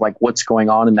kind of like what's going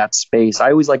on in that space.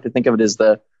 I always like to think of it as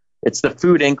it's the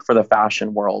food ink for the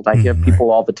fashion world. I get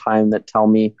people all the time that tell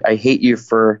me, I hate you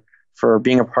for for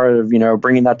being a part of,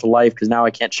 bringing that to life, because now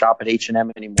I can't shop at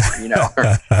H&M anymore,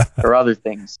 or other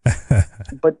things.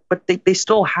 But they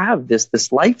still have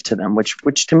this life to them,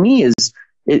 which to me is,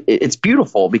 it's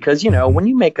beautiful, because, when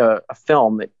you make a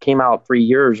film that came out 3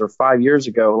 years or 5 years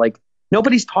ago, like,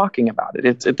 nobody's talking about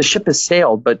it. The ship has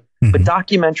sailed, but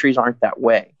documentaries aren't that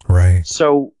way. Right.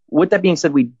 So with that being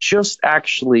said, we just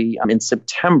actually, in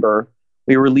September,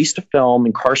 we released a film,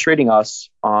 Incarcerating Us,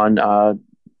 on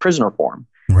prison reform.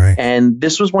 Right. And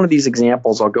this was one of these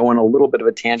examples. I'll go on a little bit of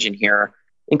a tangent here.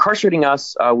 Incarcerating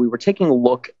Us, we were taking a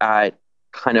look at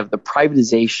kind of the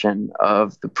privatization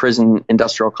of the prison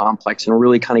industrial complex and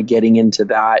really kind of getting into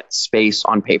that space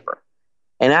on paper.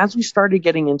 And as we started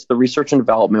getting into the research and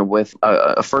development with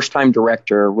a first-time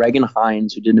director, Reagan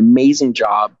Hines, who did an amazing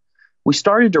job, we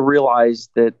started to realize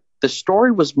that the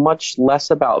story was much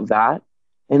less about that,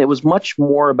 and it was much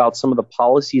more about some of the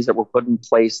policies that were put in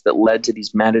place that led to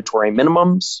these mandatory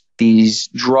minimums, these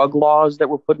drug laws that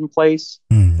were put in place.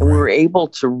 And we were able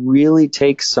to really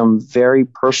take some very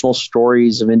personal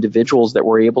stories of individuals that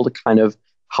were able to kind of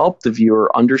help the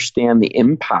viewer understand the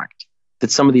impact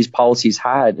that some of these policies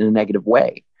had in a negative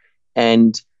way.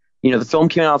 And, the film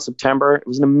came out in September. It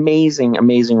was an amazing,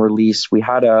 amazing release. We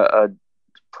had a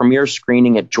premiere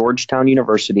screening at Georgetown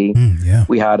University.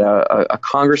 We had a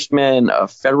congressman, a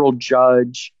federal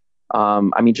judge.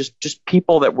 Just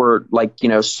people that were like,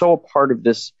 so a part of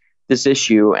this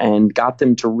issue, and got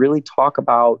them to really talk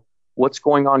about what's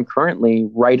going on currently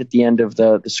right at the end of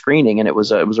the screening. And it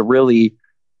was a really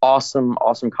awesome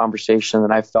conversation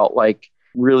that I felt like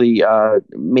really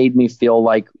made me feel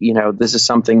like, this is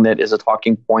something that is a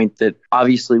talking point that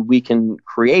obviously we can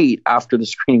create after the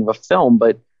screening of a film,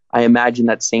 but I imagine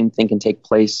that same thing can take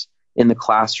place in the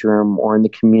classroom or in the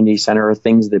community center, or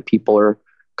things that people are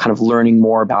kind of learning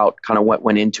more about kind of what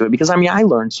went into it. Because I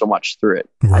learned so much through it.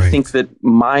 Right. I think that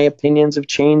my opinions have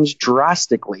changed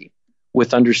drastically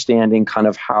with understanding kind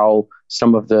of how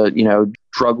some of the,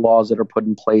 drug laws that are put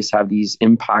in place have these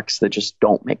impacts that just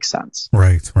don't make sense.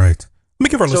 Right. Let me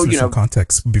give our listeners some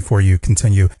context before you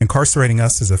continue. Incarcerating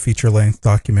Us is a feature-length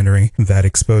documentary that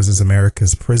exposes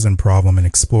America's prison problem and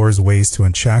explores ways to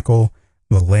unshackle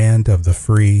the land of the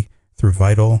free through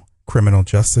vital criminal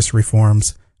justice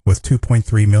reforms. With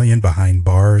 2.3 million behind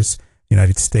bars, the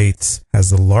United States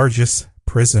has the largest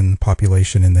prison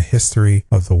population in the history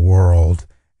of the world.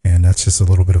 And that's just a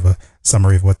little bit of a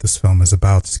summary of what this film is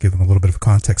about, just to give them a little bit of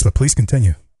context. But please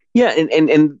continue. Yeah,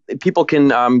 and people can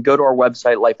go to our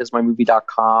website,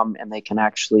 lifeismymovie.com, and they can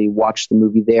actually watch the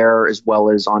movie there, as well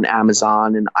as on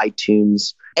Amazon and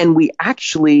iTunes. And we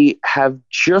actually have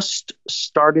just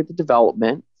started the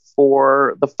development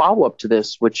for the follow-up to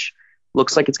this, which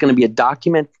looks like it's going to be a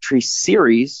documentary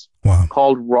series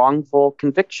called Wrongful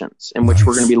Convictions, in which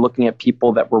we're going to be looking at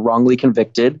people that were wrongly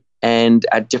convicted and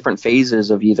at different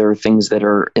phases of either things that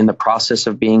are in the process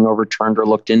of being overturned or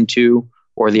looked into,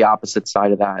 or the opposite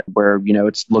side of that, where,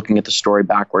 it's looking at the story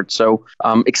backwards. So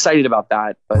excited about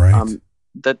that.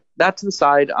 But that to the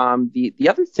side. The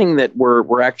other thing that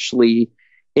we're actually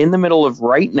in the middle of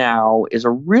right now is a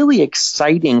really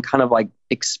exciting kind of like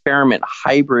experiment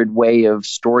hybrid way of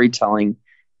storytelling.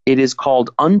 It is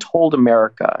called Untold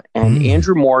America. And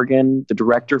Andrew Morgan, the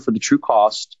director for The True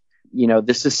Cost,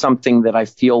 this is something that I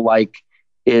feel like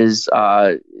is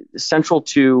central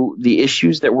to the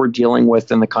issues that we're dealing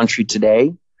with in the country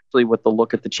today, really with the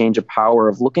look at the change of power,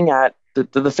 of looking at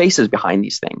the faces behind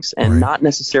these things, and not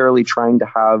necessarily trying to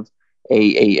have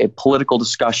a political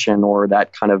discussion or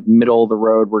that kind of middle of the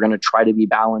road, we're going to try to be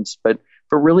balanced, but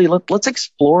really let's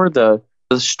explore the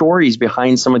stories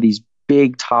behind some of these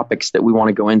big topics that we want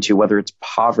to go into, whether it's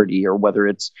poverty or whether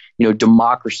it's,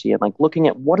 democracy, and like looking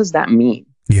at what does that mean?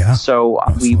 Yeah. So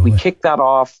we kick that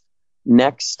off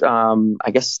next,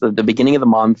 I guess the beginning of the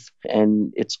month,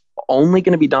 and it's only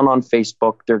going to be done on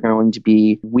Facebook. They're going to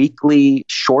be weekly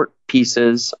short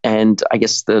pieces, and I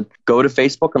guess go to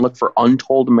Facebook and look for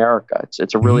Untold America.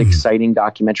 It's a really exciting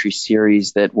documentary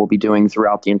series that we'll be doing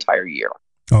throughout the entire year.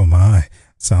 Oh my,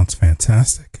 sounds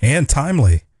fantastic and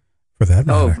timely for that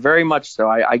matter. Oh, very much so.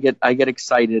 I get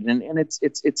excited, and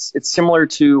it's similar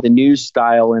to the news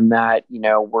style in that,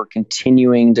 we're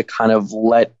continuing to kind of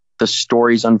let the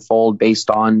stories unfold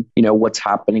based on, what's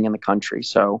happening in the country.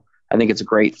 So I think it's a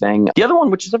great thing. The other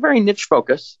one, which is a very niche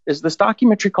focus, is this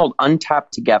documentary called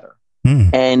Untapped Together.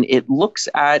 And it looks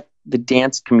at the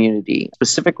dance community,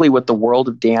 specifically with the world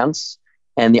of dance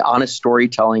and the honest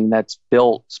storytelling that's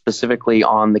built specifically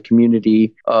on the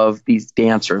community of these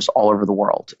dancers all over the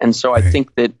world. And so I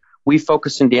think that we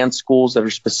focus in dance schools that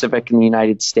are specific in the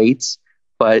United States.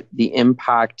 but the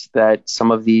impact that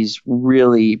some of these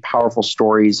really powerful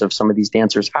stories of some of these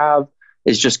dancers have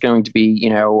is just going to be,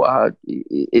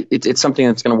 it's something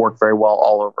that's going to work very well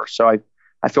all over. So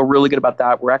I feel really good about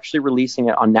that. We're actually releasing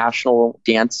it on National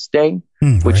Dance Day,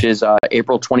 which is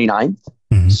April 29th.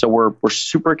 Mm-hmm. So we're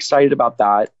super excited about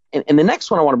that. And the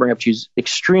next one I want to bring up to you is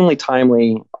extremely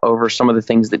timely over some of the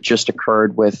things that just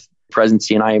occurred with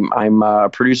Presidency. And I'm a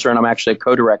producer and I'm actually a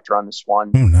co-director on this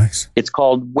one. Oh, nice. It's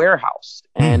called Warehoused.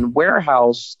 And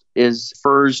Warehoused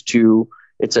refers to,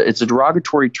 it's a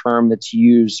derogatory term that's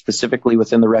used specifically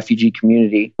within the refugee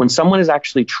community when someone is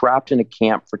actually trapped in a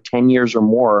camp for 10 years or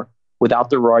more without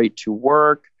the right to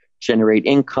work, generate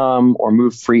income, or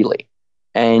move freely.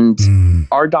 And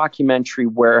our documentary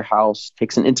Warehouse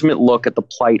takes an intimate look at the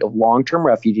plight of long-term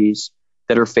refugees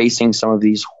that are facing some of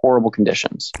these horrible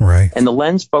conditions. Right. And the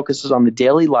lens focuses on the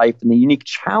daily life and the unique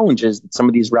challenges that some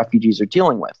of these refugees are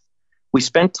dealing with. We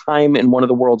spent time in one of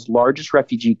the world's largest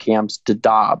refugee camps,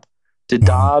 Dadaab.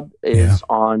 Dadaab is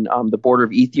on the border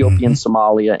of Ethiopia and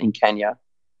Somalia in Kenya.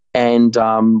 And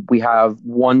we have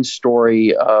one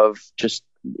story of just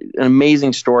an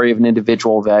amazing story of an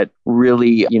individual that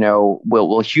really,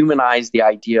 will humanize the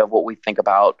idea of what we think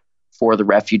about for the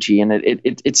refugee. And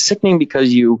it's sickening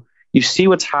because you see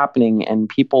what's happening and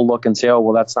people look and say, oh,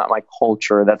 well, that's not my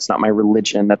culture. That's not my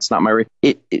religion. That's not my...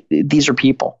 These are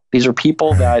people. These are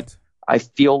people that I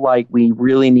feel like we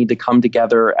really need to come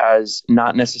together as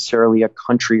not necessarily a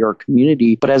country or a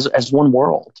community, but as one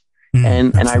world.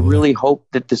 And I really hope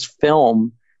that this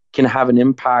film can have an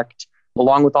impact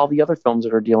along with all the other films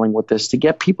that are dealing with this to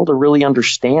get people to really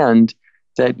understand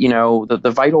that,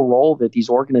 the vital role that these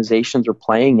organizations are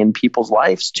playing in people's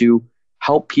lives to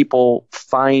help people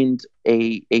find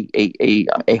a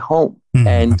home.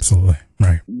 And absolutely.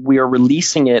 Right. We are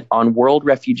releasing it on World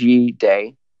Refugee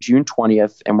Day, June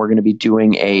 20th, and we're going to be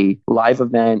doing a live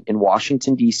event in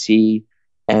Washington, D.C.,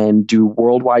 and do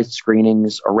worldwide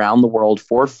screenings around the world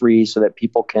for free so that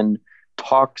people can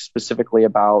talk specifically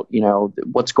about,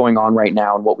 what's going on right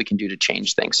now and what we can do to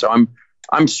change things. So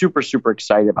I'm super, super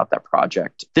excited about that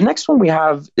project. The next one we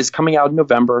have is coming out in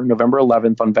November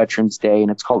 11th on Veterans Day,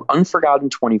 and it's called Unforgotten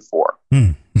 24.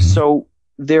 So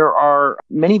there are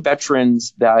many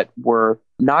veterans that were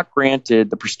not granted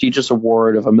the prestigious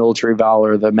award of a military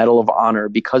valor, the Medal of Honor,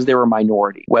 because they were a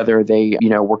minority, whether they,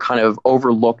 were kind of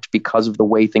overlooked because of the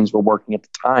way things were working at the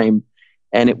time.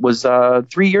 And it was 3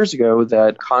 years ago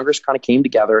that Congress kind of came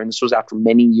together, and this was after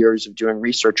many years of doing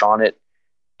research on it,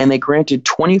 and they granted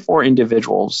 24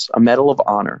 individuals a Medal of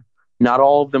Honor, not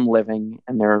all of them living,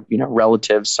 and their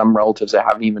relatives, some relatives that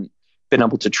haven't even been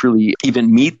able to truly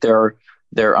even meet their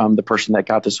the person that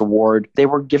got this award. They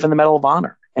were given the Medal of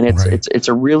Honor. And it's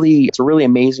a really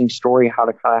amazing story how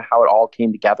it all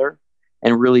came together,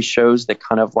 and really shows that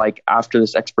kind of like after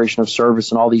this expiration of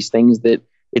service and all these things that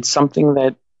it's something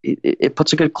that it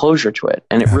puts a good closure to it.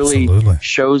 And it really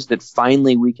shows that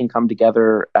finally we can come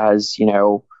together as,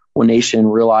 one nation,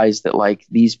 realize that like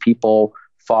these people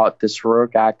fought this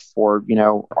heroic act for,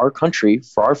 our country,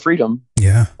 for our freedom.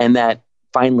 Yeah. And that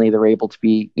finally they're able to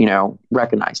be,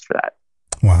 recognized for that.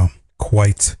 Wow.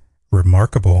 Quite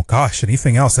remarkable. Gosh,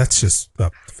 anything else? That's just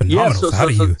phenomenal.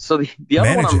 Yeah, so the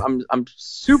other one I'm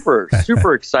super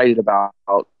excited about,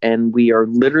 and we are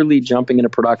literally jumping into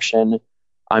production.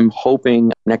 I'm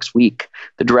hoping next week.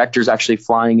 The director's actually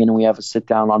flying in, and we have a sit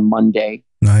down on Monday.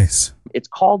 Nice. It's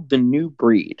called The New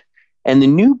Breed. And The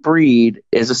New Breed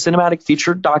is a cinematic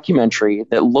feature documentary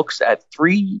that looks at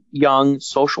 3 young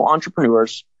social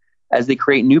entrepreneurs as they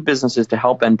create new businesses to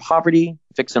help end poverty,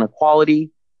 fix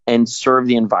inequality, and serve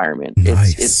the environment.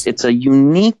 Nice. It's a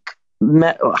unique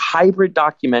hybrid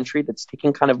documentary that's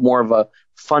taking kind of more of a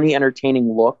funny, entertaining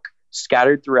look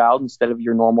scattered throughout instead of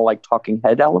your normal like talking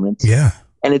head elements. Yeah.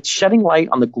 And it's shedding light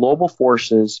on the global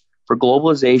forces for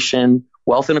globalization,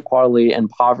 wealth inequality, and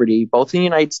poverty, both in the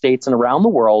United States and around the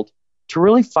world, to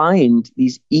really find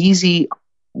these easy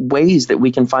ways that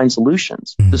we can find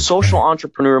solutions. The social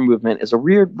entrepreneur movement is a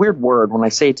weird word. When I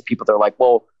say it to people, they're like,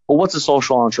 well, what's a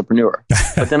social entrepreneur?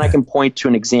 But then I can point to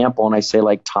an example and I say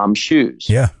like Tom's Shoes.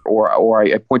 Yeah. Or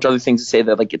I point to other things to say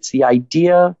that like it's the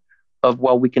idea of,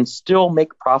 well, we can still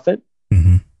make profit.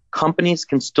 Companies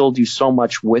can still do so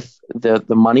much with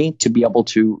the money to be able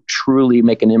to truly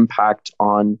make an impact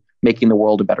on making the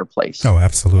world a better place. Oh,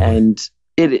 absolutely. And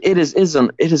it is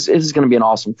going to be an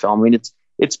awesome film. I mean,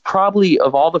 it's probably,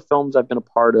 of all the films I've been a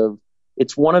part of,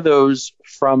 it's one of those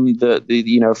from the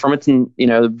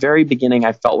very beginning.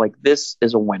 I felt like this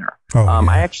is a winner.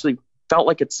 I actually felt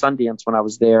like at Sundance when I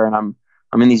was there, and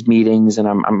I'm in these meetings and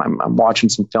I'm watching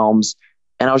some films,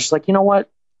 and I was just like, you know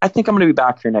what? I think I'm going to be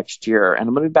back here next year, and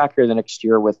I'm going to be back here the next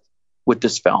year with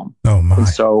this film. Oh my! And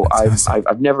so Fantastic.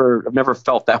 I've never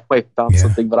felt that way about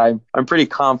something, but I'm pretty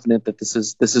confident that this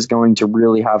is going to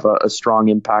really have a strong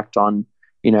impact on,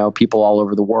 you know, people all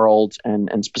over the world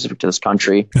and specific to this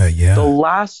country. Yeah. The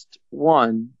last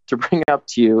one to bring up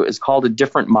to you is called A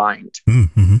Different Mind.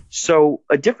 Mm-hmm. So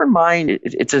A Different Mind,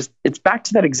 it's back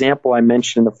to that example I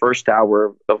mentioned in the first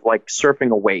hour of like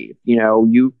surfing a wave. You know,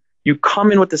 you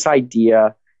come in with this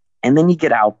idea, and then you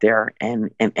get out there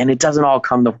and it doesn't all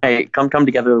come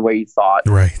together the way you thought.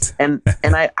 Right. And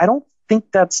I don't think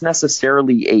that's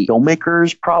necessarily a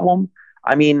filmmaker's problem.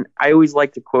 I mean, I always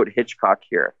like to quote Hitchcock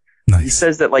here. Nice. He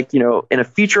says that, like, you know, in a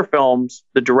feature films,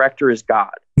 the director is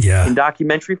God. Yeah. In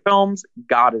documentary films,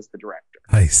 God is the director.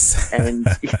 Nice. And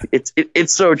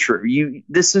it's so true.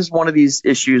 This is one of these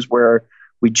issues where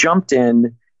we jumped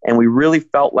in and we really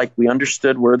felt like we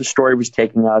understood where the story was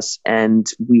taking us, and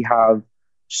we have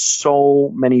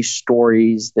so many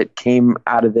stories that came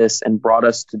out of this and brought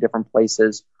us to different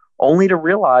places, only to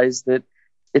realize that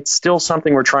it's still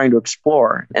something we're trying to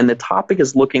explore. And the topic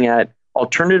is looking at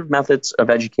alternative methods of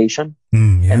education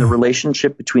and the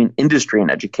relationship between industry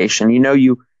and education. You know,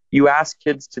 you ask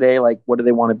kids today, like, what do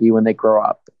they want to be when they grow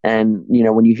up? And, you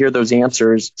know, when you hear those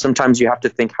answers, sometimes you have to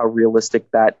think how realistic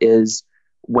that is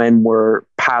when we're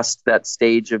past that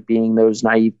stage of being those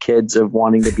naive kids of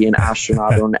wanting to be an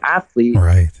astronaut or an athlete.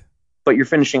 Right. But you're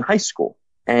finishing high school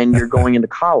and you're going into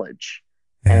college.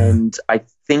 Yeah. And I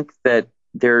think that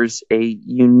there's a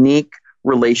unique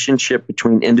relationship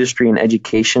between industry and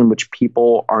education, which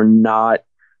people are not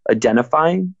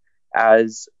identifying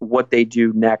as what they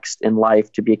do next in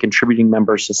life to be a contributing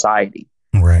member of society.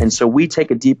 Right. And so we take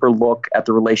a deeper look at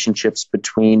the relationships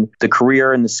between the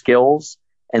career and the skills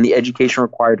and the education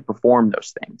required to perform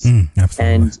those things.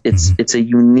 Absolutely. And it's a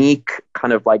unique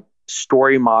kind of like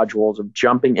story modules of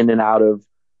jumping in and out of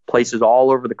places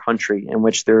all over the country in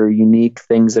which there are unique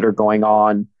things that are going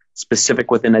on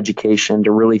specific within education,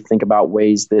 to really think about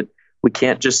ways that we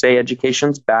can't just say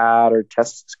education's bad or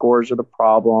test scores are the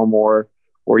problem, or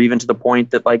even to the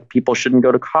point that like people shouldn't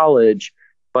go to college,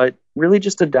 but really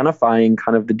just identifying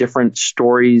kind of the different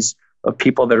stories of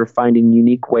people that are finding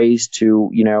unique ways to,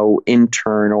 you know,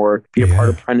 intern or be a part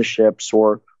of apprenticeships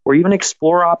or even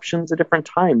explore options at different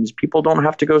times. People don't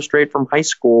have to go straight from high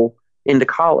school into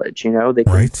college. You know, they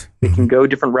can go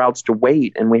different routes to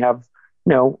wait. And we have,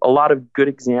 you know, a lot of good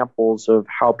examples of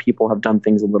how people have done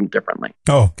things a little differently.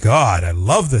 Oh God, I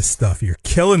love this stuff. You're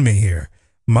killing me here.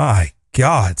 My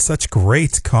God, such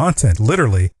great content.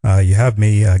 Literally, you have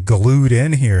me glued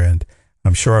in here, and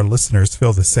I'm sure our listeners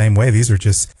feel the same way. These are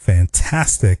just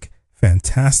fantastic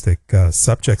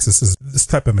subjects. This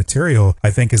type of material,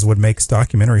 I think, is what makes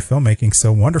documentary filmmaking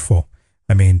so wonderful.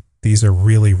 I mean, these are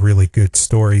really, really good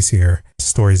stories here.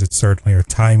 Stories that certainly are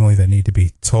timely, that need to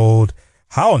be told.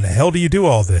 How in the hell do you do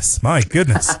all this? My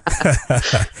goodness.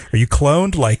 Are you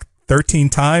cloned like 13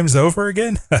 times over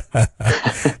again?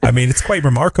 I mean, it's quite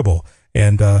remarkable.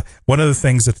 And one of the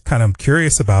things that kind of I'm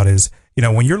curious about is, you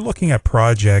know, when you're looking at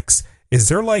projects, is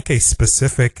there like a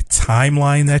specific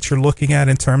timeline that you're looking at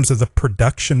in terms of the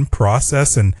production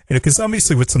process? And, you know, because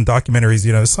obviously with some documentaries,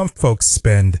 you know, some folks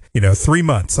spend, 3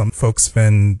 months. Some folks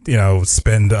spend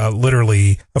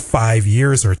literally 5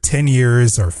 years or 10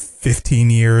 years or 15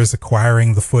 years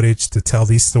acquiring the footage to tell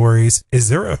these stories. Is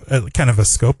there a kind of a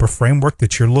scope or framework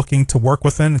that you're looking to work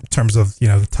within in terms of,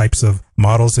 the types of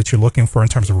models that you're looking for in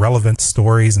terms of relevant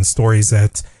stories and stories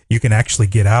that you can actually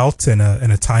get out in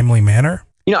a timely manner?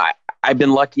 You know, I've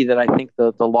been lucky that I think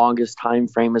the longest time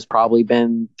frame has probably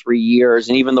been 3 years.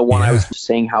 And even the one I was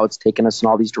saying how it's taken us in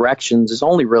all these directions has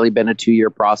only really been a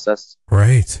 2-year process.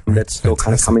 Right. That's still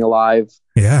kind of coming alive.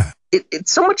 Yeah.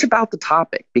 It's so much about the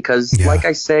topic because, like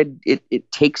I said,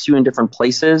 it takes you in different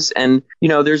places. And,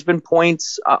 there's been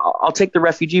points, I'll take the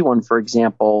refugee one, for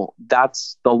example.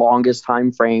 That's the longest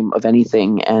time frame of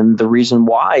anything. And the reason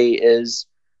why is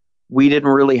we didn't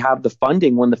really have the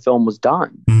funding when the film was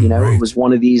done. It was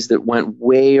one of these that went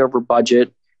way over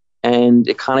budget and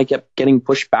it kind of kept getting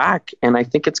pushed back. And I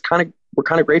think we're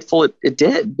kind of grateful it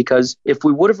did, because if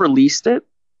we would have released it,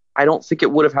 I don't think it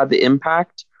would have had the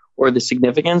impact or the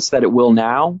significance that it will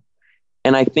now.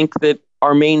 And I think that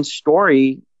our main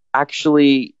story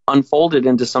actually unfolded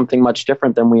into something much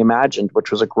different than we imagined, which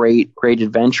was a great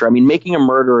adventure. I mean, Making a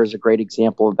Murderer is a great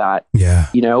example of that. Yeah.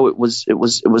 It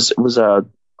was a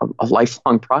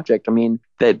lifelong project. I mean,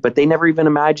 but they never even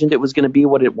imagined it was going to be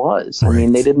what it was. Right. I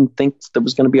mean, they didn't think there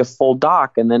was going to be a full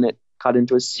doc, and then it cut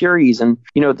into a series. And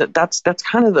that's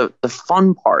kind of the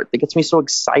fun part that gets me so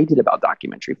excited about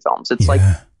documentary films. It's like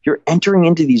you're entering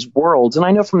into these worlds. And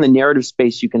I know from the narrative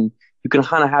space, you can you can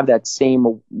kind of have that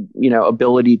same,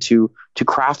 ability to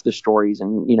craft the stories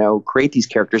and, create these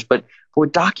characters. But for a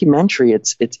documentary,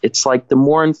 it's like the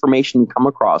more information you come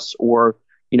across, or,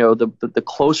 the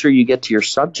closer you get to your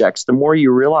subjects, the more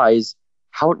you realize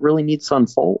how it really needs to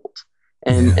unfold,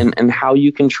 and how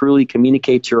you can truly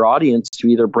communicate to your audience to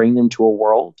either bring them to a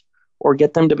world or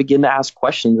get them to begin to ask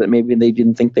questions that maybe they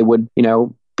didn't think they would,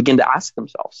 begin to ask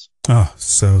themselves. Oh,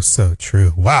 so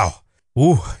true. Wow.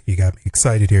 Ooh, you got me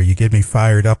excited here. You get me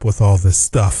fired up with all this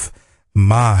stuff.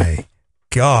 My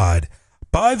God.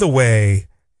 By the way,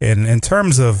 in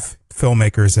terms of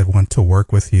filmmakers that want to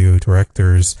work with you,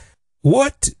 directors,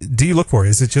 what do you look for?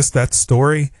 Is it just that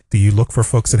story? Do you look for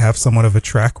folks that have somewhat of a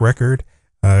track record?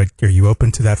 Are you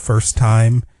open to that first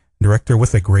time director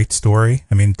with a great story?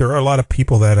 I mean, there are a lot of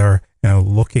people that are,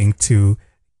 looking to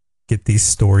get these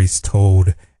stories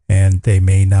told, and they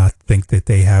may not think that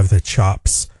they have the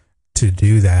chops to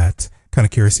do that. Kind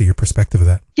of curious to your perspective of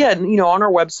that. Yeah, on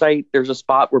our website, there's a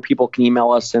spot where people can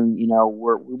email us, and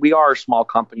we are a small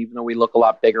company, even though we look a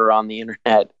lot bigger on the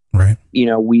internet. Right.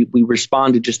 We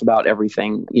respond to just about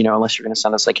everything, unless you're going to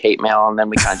send us like hate mail, and then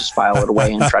we kind of just file it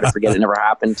away and try to forget it never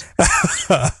happened.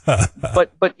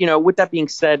 But with that being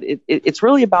said, it's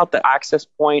really about the access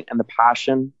point and the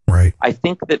passion. Right. I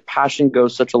think that passion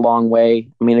goes such a long way.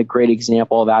 I mean, a great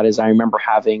example of that is I remember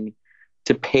having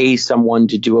to pay someone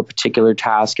to do a particular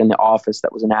task in the office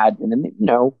that was an admin,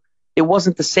 and it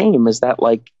wasn't the same as that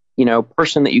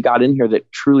person that you got in here that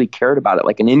truly cared about it,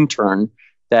 like an intern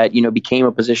that became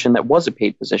a position that was a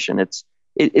paid position.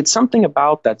 It's something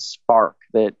about that spark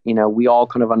that we all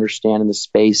kind of understand in the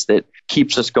space that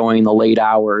keeps us going in the late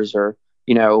hours, or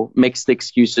makes the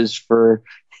excuses for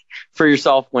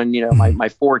yourself when my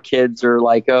 4 kids are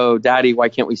like, oh, Daddy, why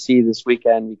can't we see you this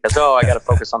weekend? Because I got to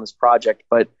focus on this project.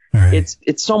 But right.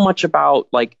 It's so much about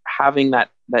like having that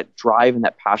drive and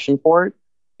that passion for it,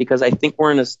 because I think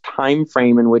we're in this time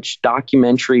frame in which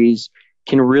documentaries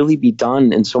can really be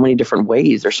done in so many different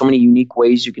ways. There's so many unique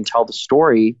ways you can tell the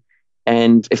story.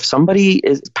 And if somebody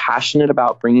is passionate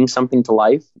about bringing something to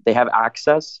life, they have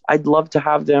access, I'd love to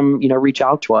have them, reach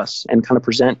out to us and kind of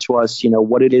present to us,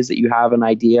 what it is that you have an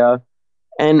idea.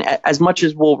 And as much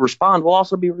as we'll respond, we'll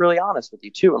also be really honest with you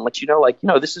too, and let you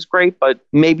know, this is great, but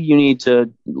maybe you need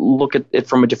to look at it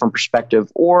from a different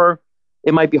perspective, or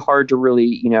it might be hard to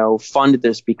really, fund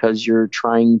this because you're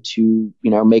trying to,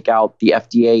 make out the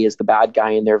FDA as the bad guy,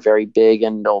 and they're very big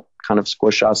and they'll kind of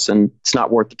squish us, and it's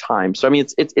not worth the time. So, I mean,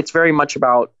 it's very much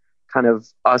about kind of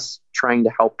us trying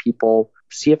to help people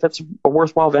see if it's a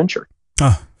worthwhile venture.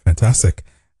 Oh, fantastic.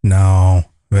 Now,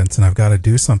 Vincent, I've got to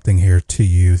do something here to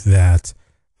you that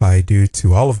I do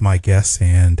to all of my guests.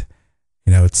 And,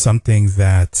 it's something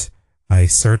that I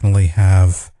certainly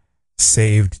have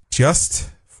saved just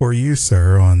for you,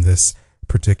 sir, on this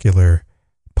particular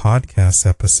podcast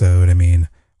episode. I mean,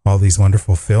 all these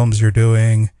wonderful films you're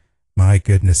doing. My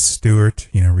goodness, Stuart,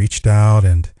 reached out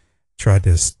and tried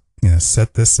to,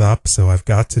 set this up. So I've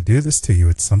got to do this to you.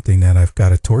 It's something that I've got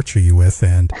to torture you with.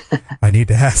 And I need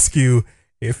to ask you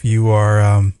if you are,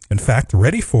 in fact,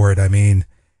 ready for it. I mean,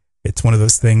 it's one of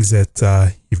those things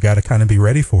that you've got to kind of be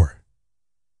ready for.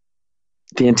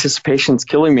 The anticipation's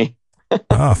killing me.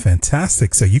 Oh,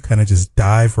 fantastic. So you kind of just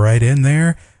dive right in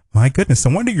there. My goodness.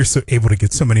 No wonder you're so able to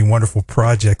get so many wonderful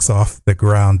projects off the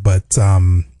ground. But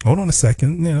hold on a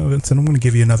second. Vincent, I'm going to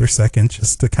give you another second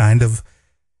just to kind of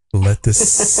let this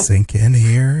sink in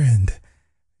here. And,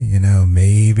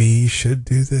 maybe you should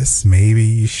do this. Maybe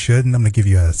you shouldn't. I'm going to give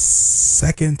you a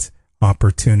second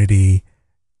opportunity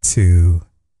to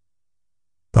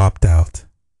opt out.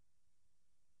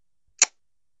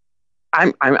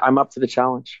 I'm up for the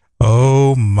challenge.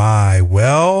 Oh my,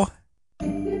 well,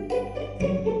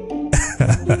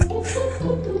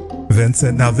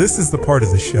 Vincent, now this is the part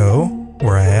of the show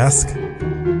where I ask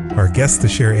our guests to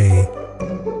share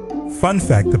a fun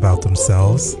fact about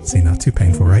themselves. See, not too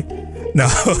painful, right? Now,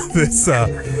 this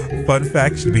fun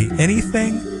fact should be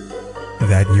anything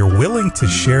that you're willing to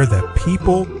share that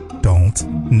people don't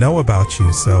know about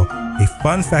you. So a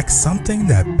fun fact, something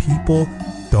that people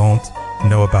don't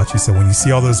know about you. So when you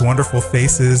see all those wonderful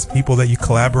faces, people that you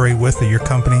collaborate with at your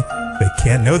company, they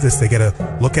can't know this. They get to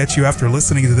look at you after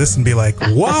listening to this and be like,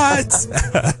 what?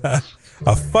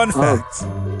 A fun fact.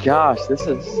 Oh, gosh, this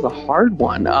is a hard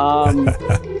one. I'm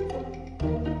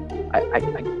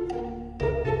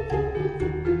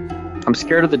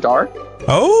scared of the dark.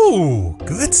 Oh,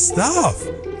 good stuff.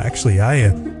 Actually,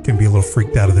 I can be a little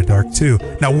freaked out of the dark too.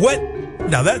 Now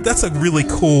that's a really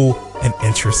cool and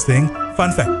interesting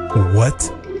fun fact. What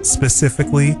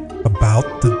specifically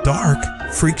about the dark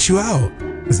freaks you out?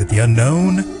 Is it the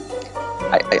unknown?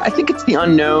 I think it's the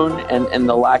unknown and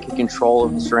the lack of control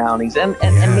of the surroundings. And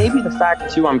maybe the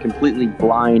fact, too, I'm completely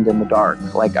blind in the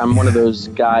dark. Like, I'm one of those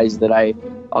guys that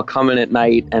I'll come in at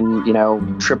night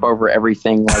and, trip over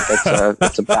everything like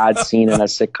it's a bad scene in a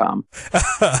sitcom.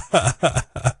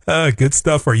 Good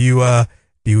stuff. Are you,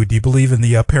 do you believe in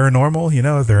the paranormal?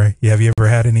 Have you ever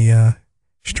had any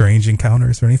strange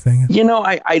encounters or anything?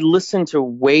 I listen to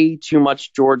way too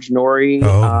much George Noory.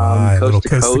 Coast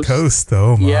to Coast.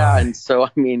 Oh my. Yeah, and so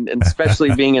and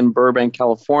especially being in Burbank,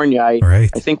 California, I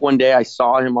think one day I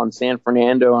saw him on San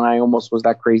Fernando, and I almost was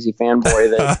that crazy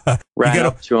fanboy that ran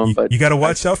up to him. But you got to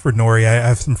watch out for Noory. I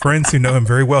have some friends who know him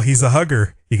very well. He's a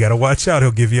hugger. You got to watch out.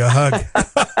 He'll give you a hug.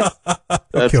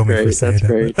 That's great. That's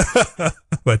great.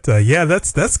 But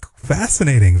that's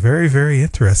fascinating. Very, very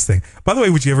interesting. By the way,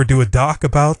 would you ever do a doc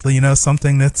about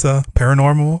something that's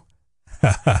paranormal?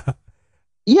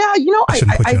 Yeah, I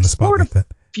explored a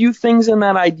few things in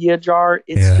that idea jar.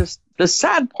 It's just the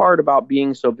sad part about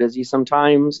being so busy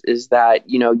sometimes is that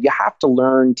you have to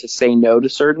learn to say no to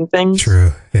certain things.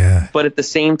 True. Yeah. But at the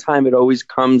same time, it always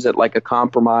comes at like a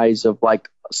compromise of like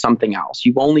something else.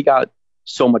 You've only got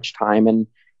so much time, and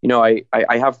I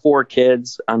have 4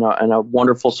 kids and a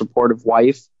wonderful supportive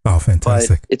wife. Oh,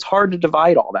 fantastic. But it's hard to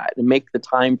divide all that and make the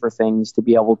time for things to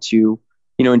be able to,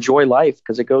 enjoy life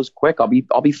because it goes quick. I'll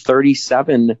be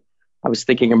 37. I was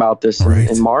thinking about this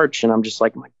in March, and I'm just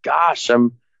like, my gosh,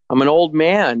 I'm an old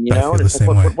man, and it's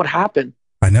like, what happened?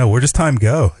 I know. Where does time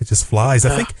go? It just flies.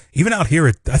 I think even out here,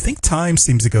 I think time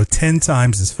seems to go 10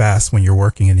 times as fast when you're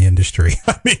working in the industry.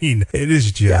 I mean, it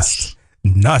is just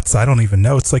nuts. I don't even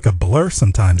know. It's like a blur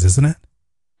sometimes, isn't it?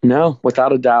 No,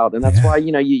 without a doubt. And that's why,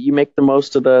 you make the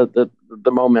most of the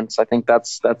moments. I think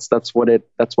that's what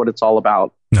it's all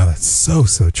about. No, that's so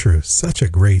true. Such a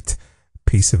great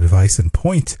piece of advice and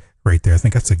point right there. I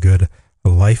think that's a good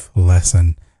life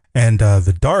lesson. And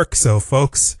the dark. So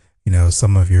folks,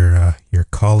 some of your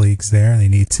colleagues there, they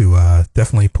need to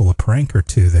definitely pull a prank or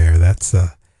two there. That's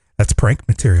prank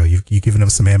material. You've given them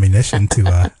some ammunition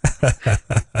to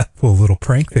pull a little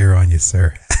prank there on you,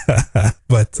 sir.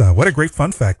 But what a great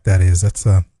fun fact that is. That's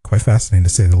quite fascinating to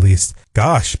say the least.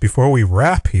 Gosh, before we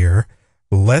wrap here,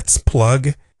 let's plug,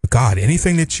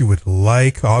 anything that you would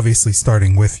like, obviously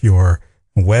starting with your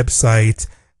website,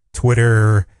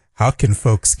 Twitter. How can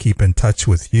folks keep in touch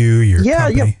with you, your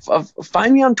company?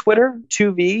 Find me on Twitter,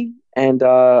 2V, and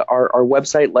our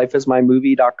website,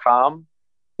 lifeismymovie.com.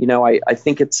 I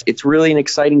think it's really an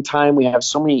exciting time. We have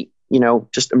so many,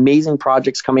 just amazing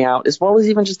projects coming out, as well as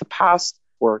even just the past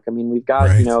work. I mean, we've got,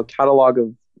 a catalog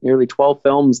of nearly 12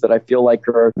 films that I feel like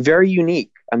are very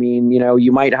unique. I mean,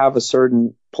 you might have a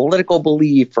certain political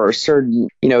belief or a certain,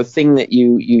 thing that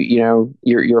you're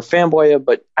a fanboy of,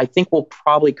 but I think we'll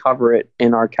probably cover it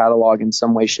in our catalog in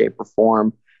some way, shape, or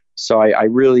form. So I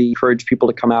really encourage people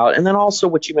to come out. And then also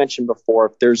what you mentioned before,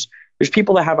 if there's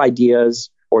people that have ideas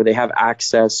or they have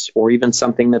access or even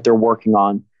something that they're working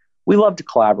on, we love to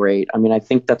collaborate. I mean, I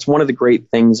think that's one of the great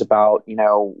things about,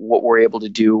 what we're able to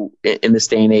do in this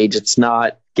day and age. It's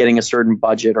not getting a certain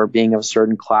budget or being of a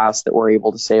certain class that we're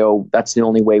able to say, oh, that's the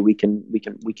only way we can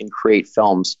create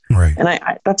films. Right. And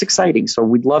that's exciting. So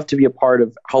we'd love to be a part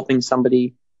of helping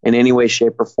somebody in any way,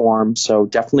 shape, or form. So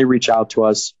definitely reach out to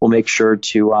us. We'll make sure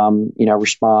to,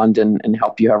 respond and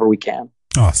help you however we can.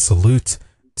 Oh, salute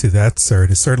to that, sir. It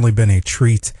has certainly been a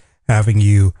treat having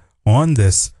you on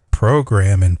this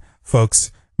program. And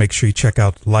folks, make sure you check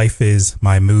out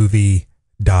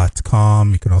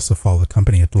lifeismymovie.com. You can also follow the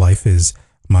company at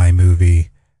lifeismymovie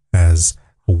as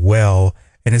well.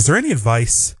 And is there any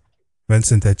advice,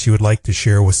 Vincent, that you would like to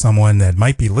share with someone that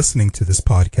might be listening to this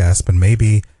podcast, but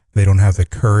maybe they don't have the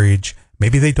courage,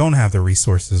 maybe they don't have the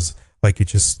resources like you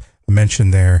just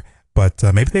mentioned there, but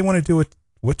maybe they want to do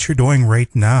what you're doing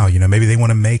right now? Maybe they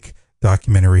want to make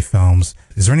documentary films.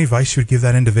 Is there any advice you would give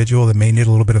that individual that may need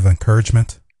a little bit of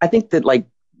encouragement? I think that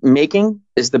making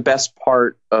is the best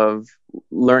part of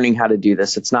learning how to do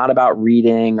this. It's not about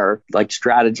reading or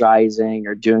strategizing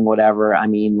or doing whatever. I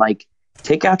mean,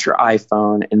 take out your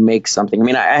iPhone and make something. I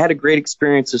mean, I had a great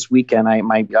experience this weekend.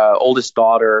 My oldest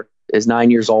daughter is 9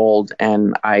 years old,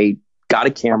 and I got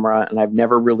a camera, and I've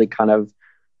never really kind of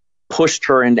pushed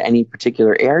her into any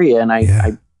particular area. And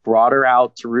I brought her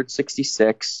out to Route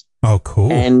 66. Oh,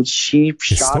 cool. And she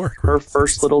shot her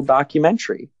first little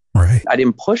documentary. Right. I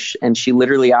didn't push, and she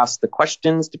literally asked the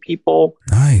questions to people.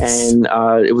 Nice. And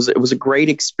it was a great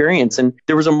experience. And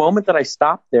there was a moment that I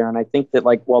stopped there, and I think that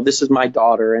this is my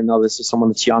daughter, and though this is someone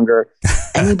that's younger,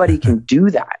 anybody can do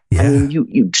that. Yeah. I mean,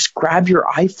 you just grab your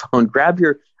iPhone,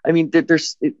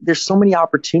 there's so many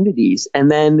opportunities, and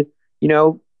then,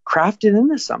 craft it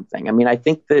into something. I mean, I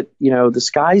think that, the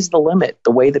sky's the limit,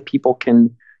 the way that people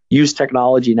can use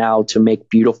technology now to make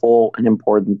beautiful and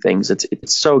important things.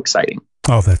 It's so exciting.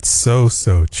 Oh, that's so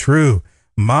true.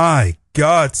 My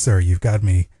God, sir, you've got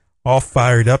me all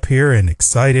fired up here and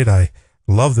excited. I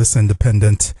love this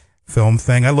independent film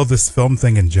thing. I love this film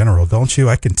thing in general, don't you?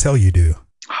 I can tell you do.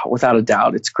 Without a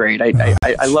doubt, it's great. I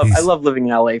love living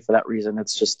in LA for that reason.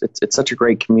 It's just it's such a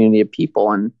great community of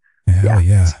people, and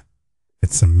yeah.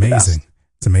 It's amazing.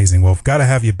 It's amazing. Well, I've got to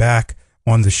have you back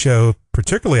on the show.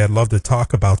 Particularly, I'd love to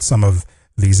talk about some of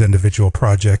these individual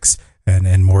projects and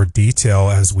in more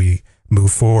detail as we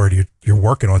move forward. You're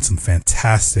working on some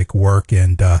fantastic work,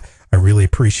 and I really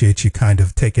appreciate you kind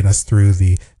of taking us through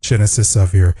the genesis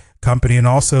of your company and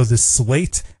also the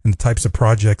slate and the types of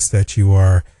projects that you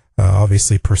are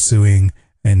obviously pursuing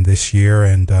in this year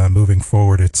and moving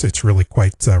forward. It's really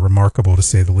quite remarkable, to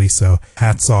say the least. So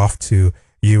hats off to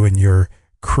you and your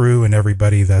crew and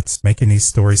everybody that's making these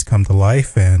stories come to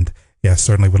life. And yeah,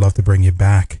 certainly would love to bring you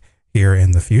back here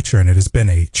in the future. And it has been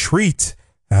a treat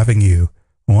having you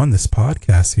on this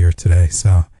podcast here today.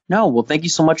 So no, well, thank you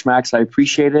so much, Max. I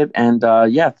appreciate it. And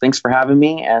thanks for having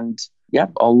me. And yeah,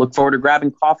 I'll look forward to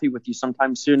grabbing coffee with you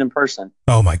sometime soon in person.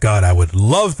 Oh my God, I would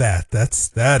love that.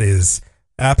 That is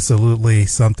absolutely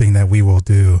something that we will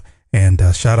do. And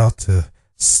shout out to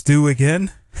Stu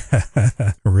again.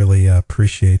 Really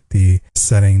appreciate the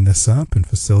setting this up and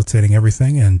facilitating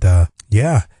everything. And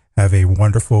have a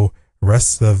wonderful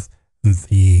rest of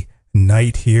the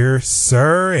night here,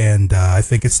 sir. And I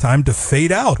think it's time to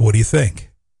fade out. What do you think?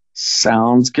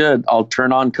 Sounds good. I'll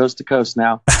turn on Coast to Coast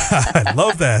now. I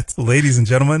love that. Ladies and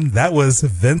gentlemen, that was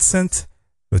Vincent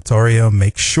Vittorio.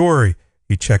 Make sure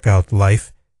you check out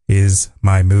Life Is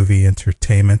My Movie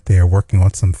Entertainment. They are working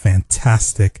on some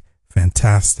fantastic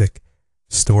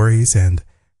stories. And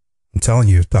I'm telling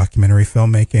you, documentary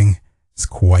filmmaking is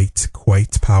quite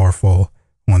powerful.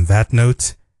 On that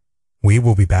note, we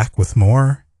will be back with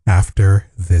more after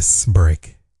this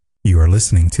break. You are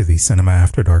listening to the Cinema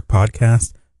After Dark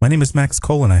podcast. My name is Max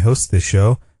Cole, and I host this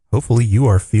show. Hopefully you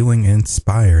are feeling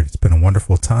inspired. It's been a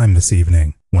wonderful time this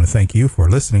evening. I want to thank you for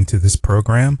listening to this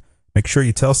program. Make sure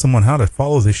you tell someone how to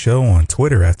follow the show on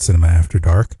Twitter at Cinema After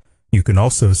Dark. You can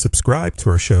also subscribe to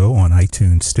our show on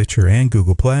iTunes, Stitcher, and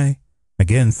Google Play.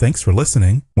 Again, thanks for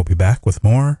listening. We'll be back with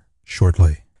more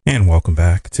shortly. And welcome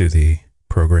back to the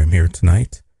program here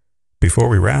tonight. Before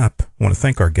we wrap, I want to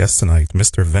thank our guest tonight,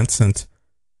 Mr. Vincent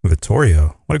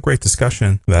Vittorio. What a great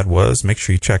discussion that was. Make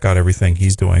sure you check out everything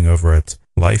he's doing over at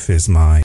Life Is My